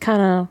they just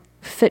kind of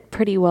fit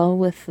pretty well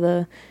with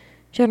the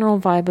general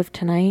vibe of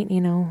tonight.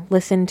 You know,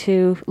 listen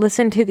to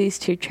these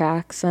two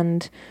tracks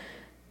and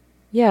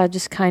yeah,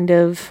 just kind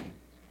of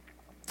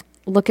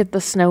look at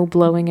the snow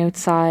blowing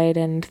outside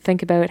and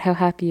think about how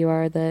happy you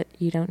are that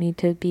you don't need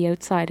to be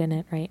outside in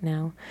it right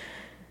now.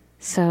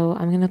 So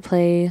I'm going to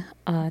play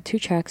two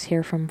tracks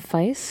here from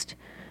Feist.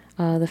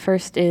 The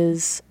first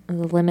is The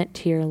Limit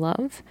to Your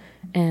Love,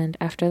 and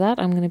after that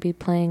I'm going to be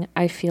playing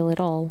I Feel It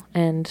All,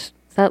 and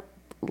that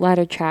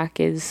latter track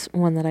is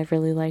one that I've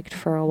really liked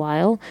for a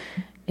while.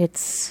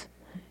 It's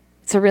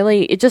a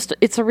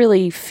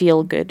really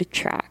feel good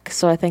track.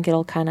 So I think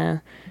it'll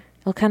kind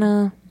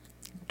of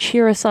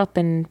cheer us up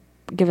and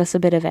give us a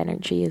bit of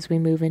energy as we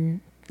move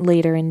in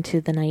later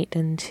into the night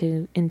and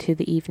into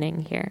the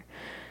evening here.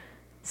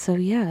 So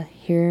yeah,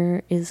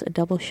 here is a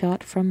double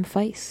shot from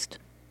Feist.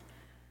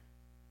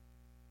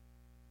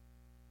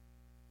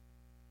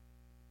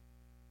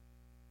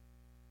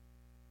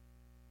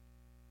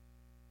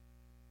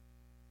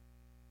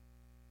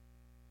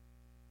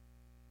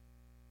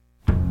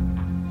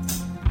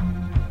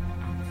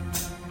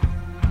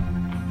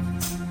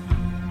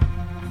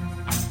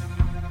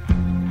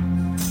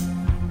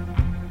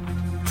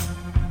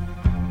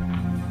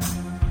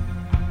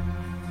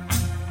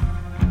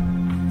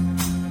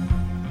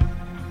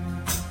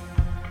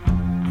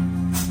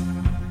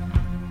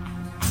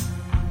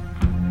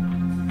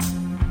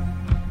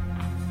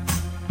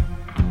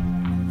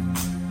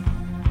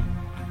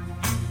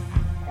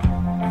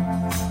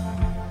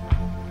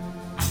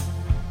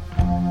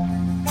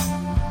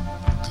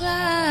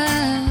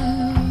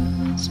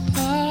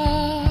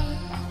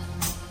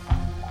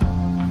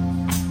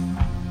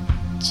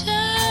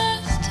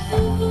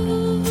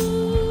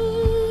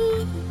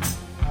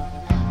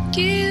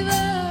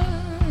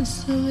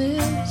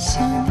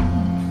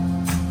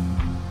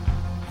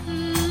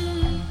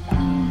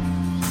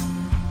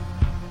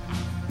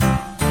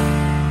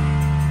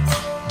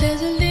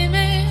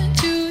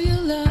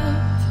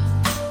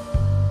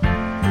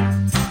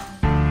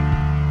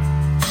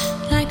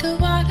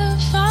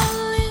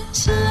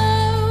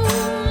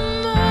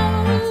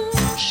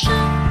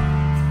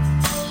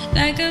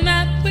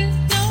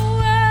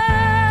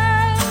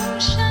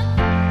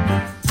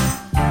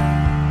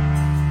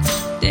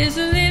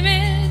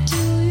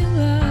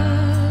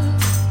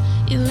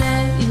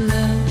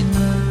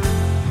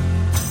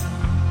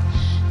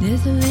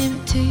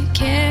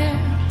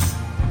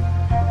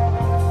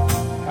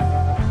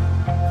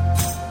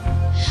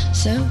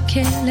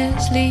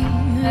 Carelessly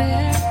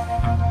there.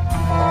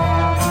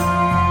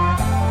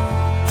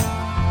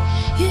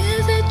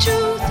 Is it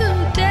truth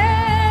or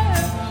dare?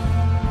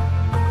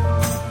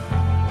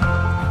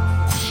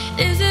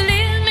 Is a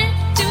limit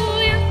to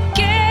your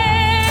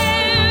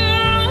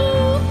care?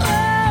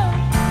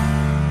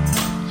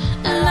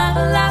 Oh, love,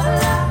 love,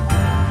 love.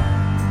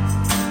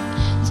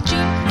 It's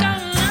truth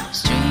gone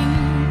upstream.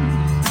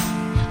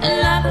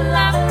 Love,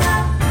 love,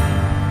 love.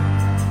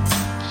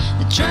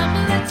 The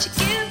trouble that you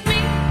give.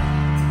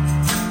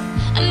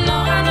 I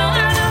know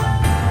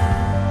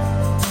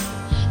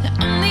that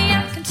only I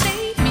can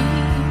save me.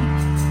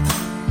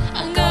 I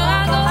go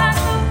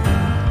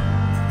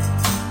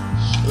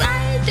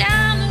right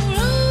down the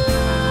road.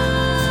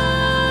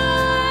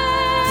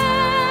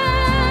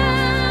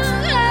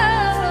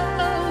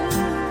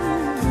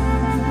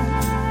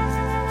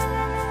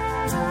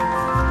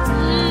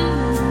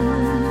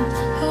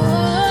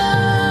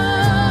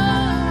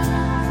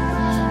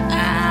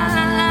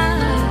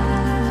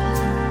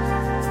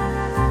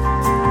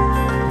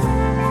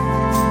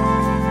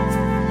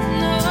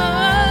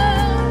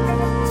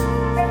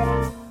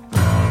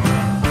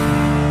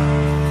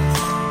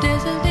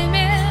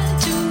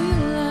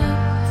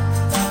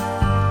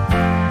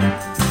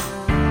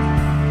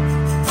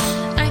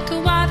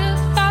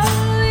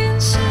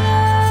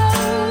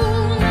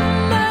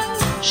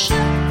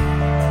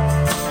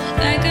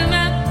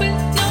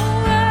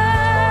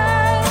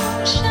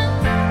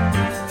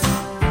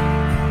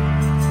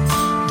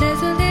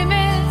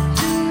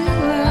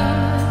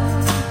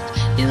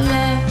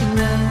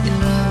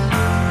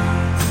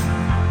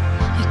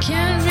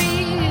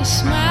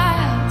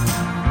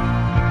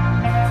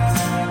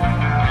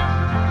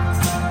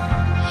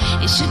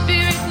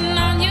 written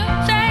on your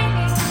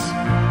face.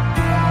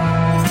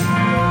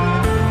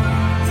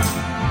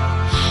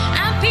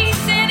 I'm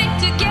piecing it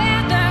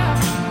together.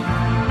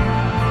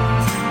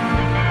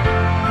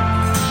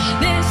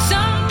 There's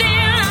something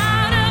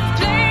out of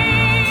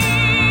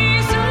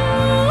place.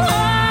 Ooh,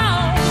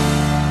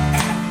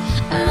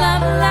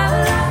 love, love,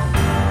 love.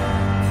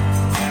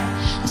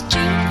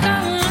 Stream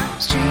going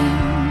upstream.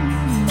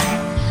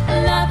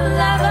 Love,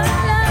 love,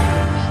 love.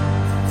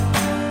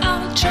 All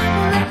the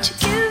trouble that you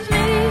give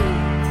me.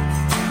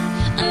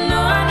 I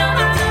know, I know,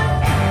 I know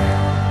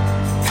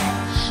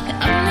that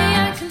only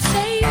I can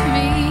save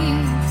me.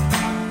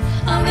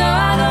 I'll go,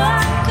 I'll go,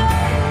 I'll go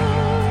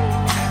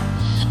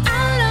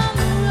out on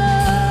the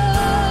road.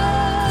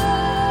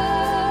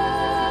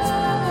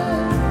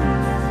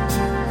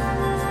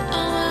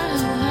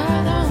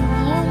 Out on the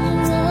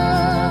road.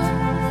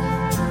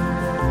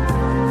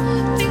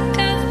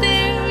 Because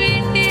there is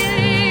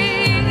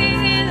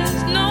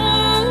no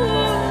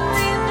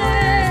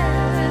limit.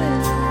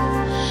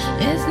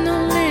 There's no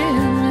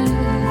limit.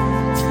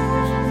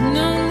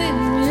 No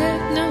limit,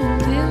 no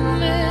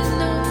limit,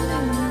 no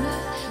limit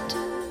to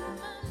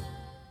my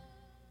love.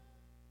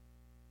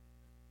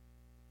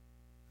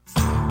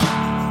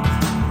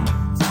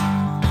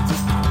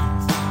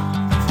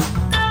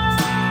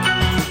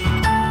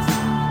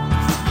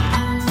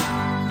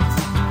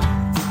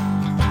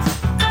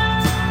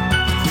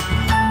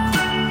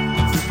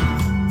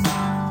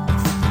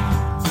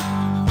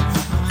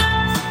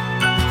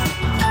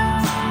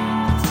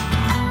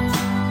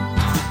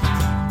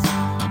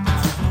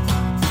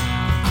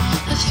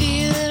 I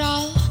feel it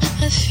all,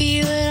 I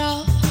feel it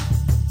all.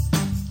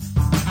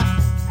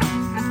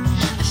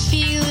 I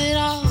feel it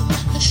all,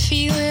 I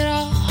feel it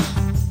all.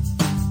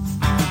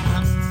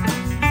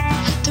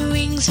 The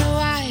wings are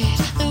wide,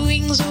 the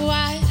wings are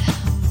wide.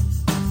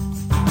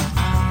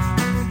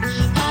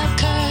 Wild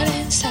card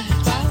inside,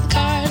 wild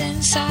card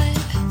inside.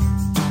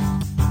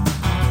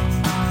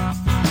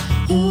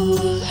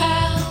 Ooh,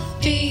 I'll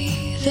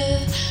be the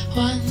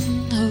one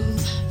who'll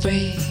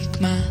break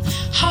my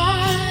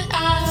heart.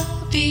 I'll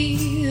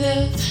be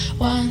the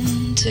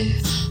one to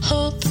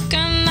hold the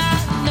gun. I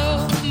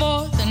know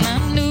more than I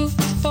knew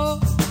before.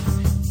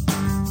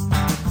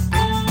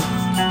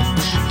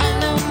 I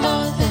know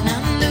more than I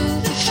knew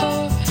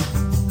before.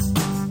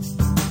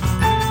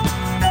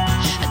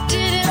 I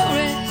didn't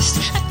rest,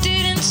 I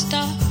didn't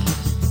stop.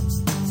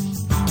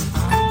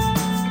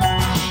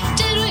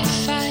 Did we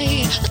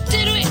fight or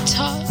did we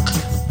talk?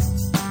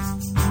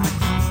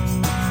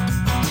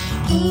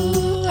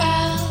 Ooh,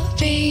 I'll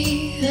be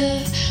the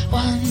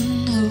one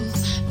who'll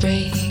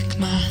break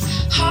my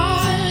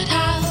heart.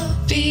 I'll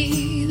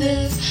be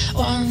the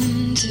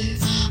one to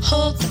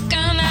hold the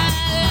gun. I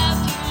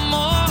love you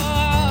more.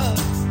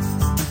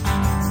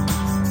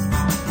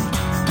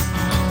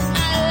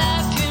 I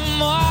love you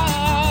more.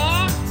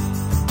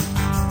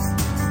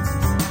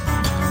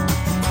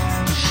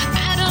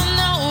 I don't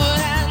know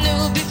what I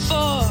knew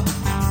before.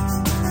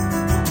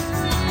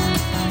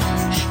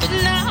 But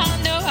now I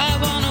know I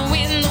wanna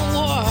win the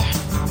war.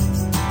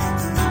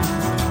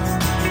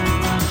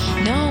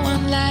 No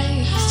one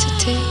likes to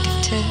take a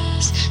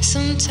test.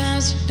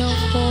 Sometimes you know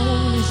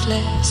more is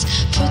less.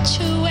 Put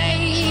your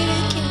weight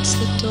against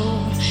the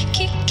door.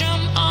 Kick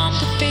drum on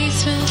the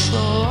basement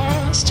floor.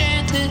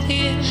 Stranded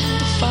in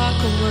the fog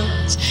of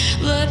words.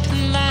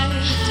 Loving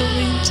like the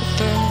winter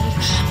bird.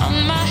 On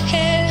my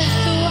head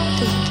the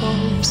water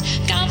pours.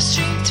 Gone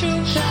straight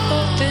through the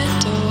open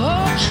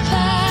door.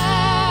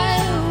 Fly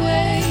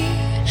away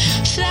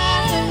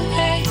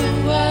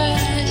what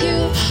you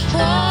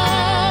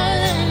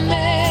wanna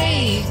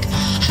make.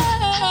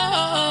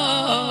 Oh,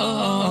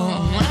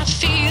 I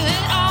feel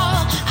it all,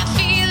 I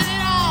feel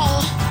it all.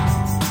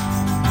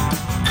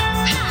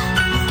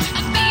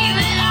 I feel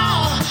it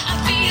all, I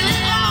feel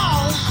it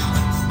all.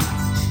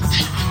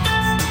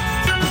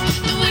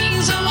 The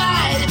wings are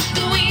wide,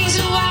 the wings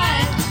are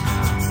wide.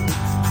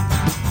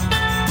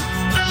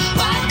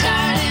 Wild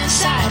card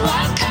inside,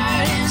 wild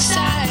card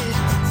inside.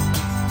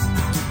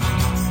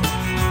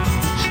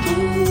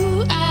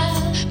 Ooh,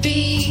 I'll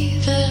be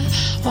the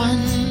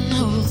one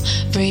who'll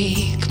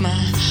break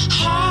my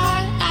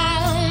heart.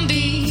 I'll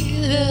be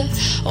the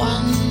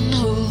one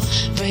who'll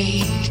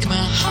break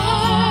my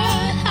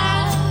heart.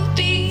 I'll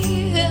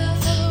be the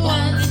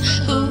one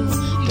who'll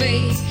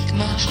break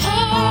my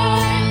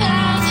heart.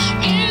 I'll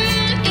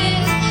end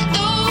it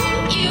though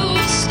you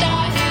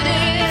started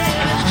it.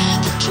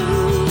 The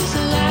truth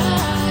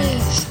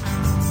lies.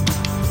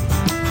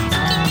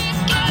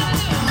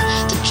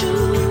 The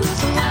truth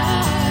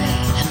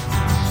lies.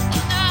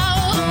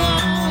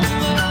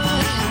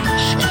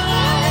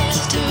 Lies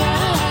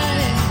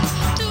divide.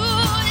 Do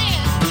it.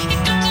 You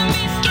got to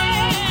make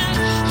it.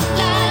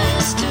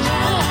 Lies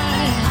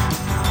divide.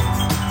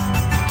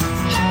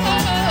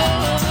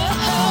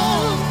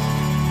 Oh.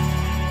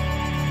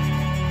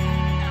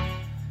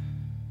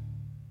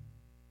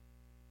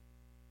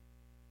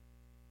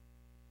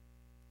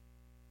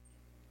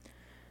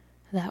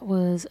 That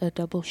was a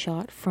double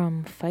shot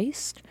from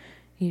Feist.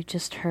 You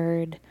just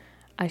heard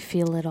I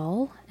Feel It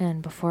All,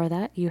 and before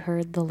that you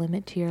heard The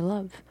Limit to Your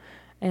Love.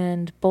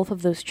 And both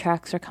of those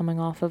tracks are coming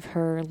off of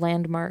her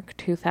landmark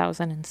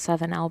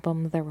 2007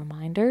 album, The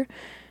Reminder.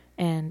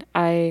 And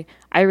I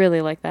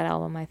really like that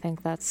album. I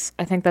think that's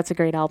a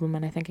great album,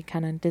 and I think it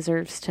kind of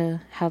deserves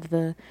to have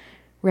the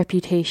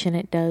reputation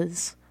it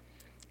does,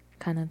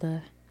 kind of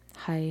the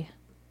high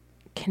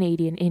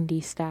Canadian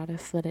indie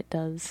status that it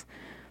does.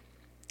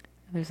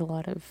 There's a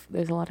lot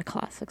of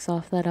classics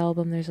off that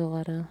album. There's a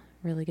lot of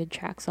really good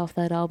tracks off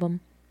that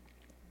album.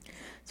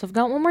 So I've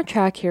got one more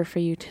track here for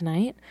you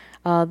tonight.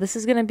 This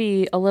is going to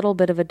be a little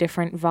bit of a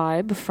different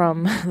vibe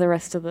from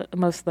most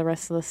of the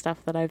rest of the stuff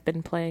that I've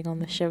been playing on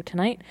the show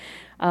tonight.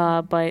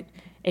 But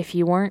if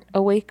you weren't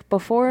awake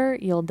before,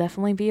 you'll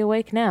definitely be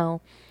awake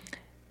now.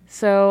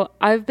 So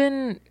I've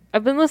been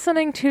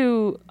listening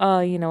to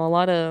a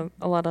lot of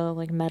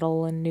like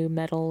metal and new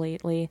metal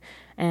lately,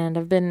 and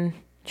I've been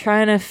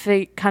trying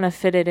to kind of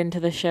fit it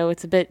into the show.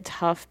 It's a bit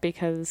tough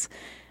because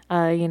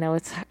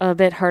it's a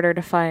bit harder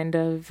to find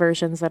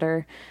versions that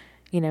are,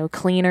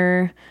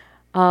 cleaner.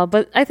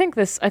 But I think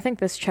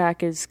this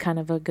track is kind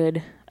of a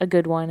good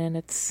one, and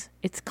it's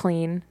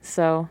clean.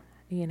 So,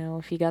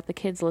 if you got the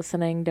kids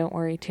listening, don't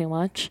worry too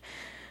much.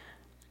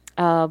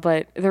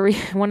 But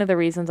one of the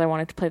reasons I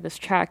wanted to play this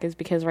track is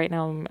because right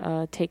now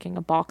I'm taking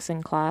a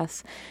boxing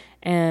class,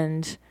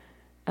 and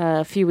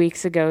a few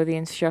weeks ago the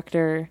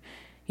instructor,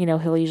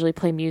 he'll usually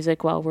play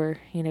music while we're,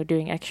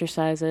 doing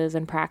exercises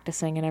and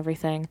practicing and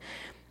everything.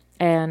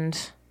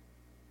 And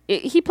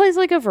he plays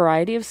like a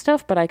variety of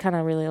stuff, but I kind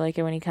of really like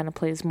it when he kind of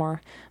plays more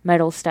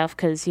metal stuff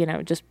because,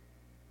 just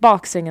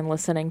boxing and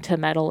listening to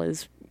metal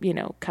is,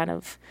 kind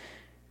of,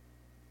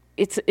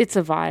 it's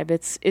a vibe.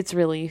 It's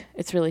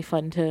really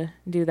fun to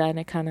do that, and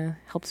it kind of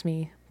helps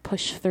me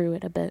push through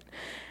it a bit.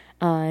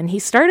 And he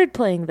started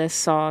playing this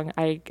song.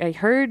 I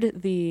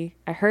heard the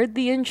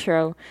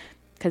intro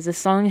because the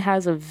song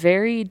has a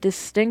very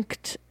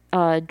distinct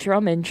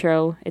drum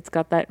intro. It's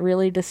got that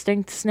really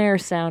distinct snare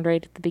sound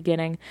right at the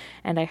beginning,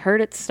 and I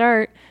heard it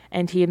start,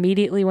 and he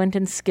immediately went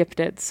and skipped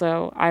it.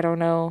 So I don't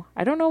know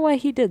why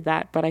he did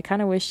that, but I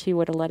kind of wish he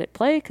would have let it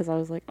play because I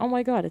was like, oh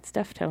my god, it's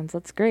Deftones,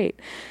 that's great.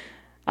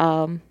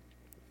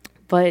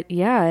 But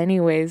yeah,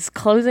 anyways,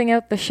 closing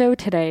out the show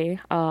today,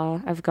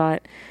 I've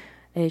got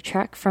a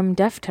track from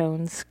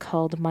Deftones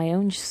called My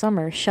Own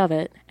Summer, Shove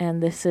It,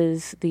 and this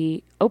is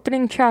the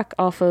opening track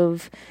off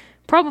of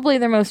probably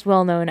their most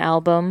well-known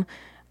album.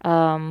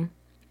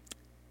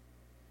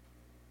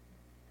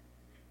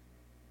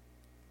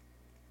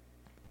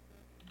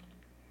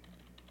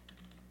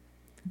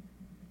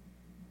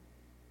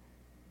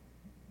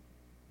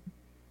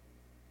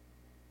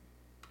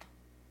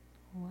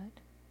 What?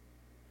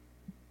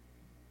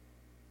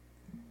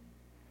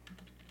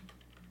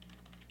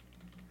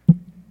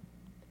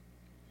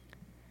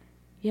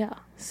 Yeah,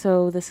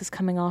 so this is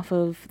coming off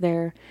of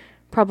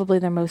probably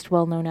their most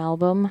well-known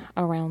album,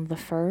 Around the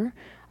Fur.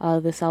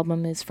 This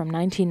album is from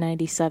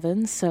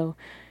 1997, so,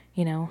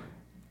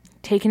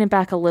 taking it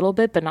back a little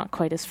bit, but not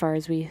quite as far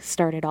as we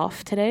started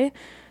off today.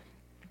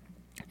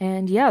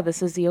 And yeah,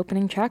 this is the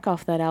opening track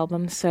off that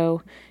album,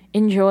 so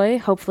enjoy.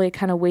 Hopefully it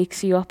kind of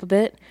wakes you up a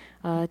bit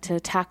to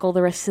tackle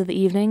the rest of the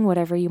evening,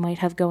 whatever you might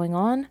have going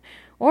on.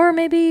 Or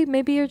maybe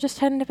you're just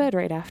heading to bed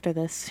right after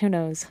this, who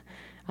knows.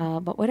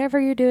 But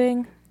whatever you're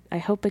doing, I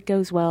hope it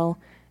goes well,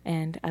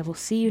 and I will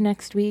see you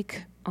next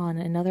week on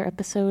another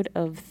episode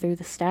of Through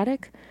the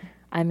Static.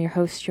 I'm your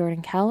host,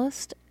 Jordan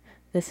Callist.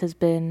 This has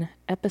been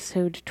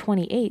episode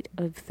 28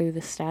 of Through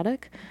the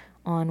Static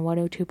on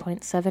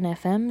 102.7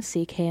 FM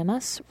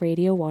CKMS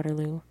Radio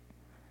Waterloo.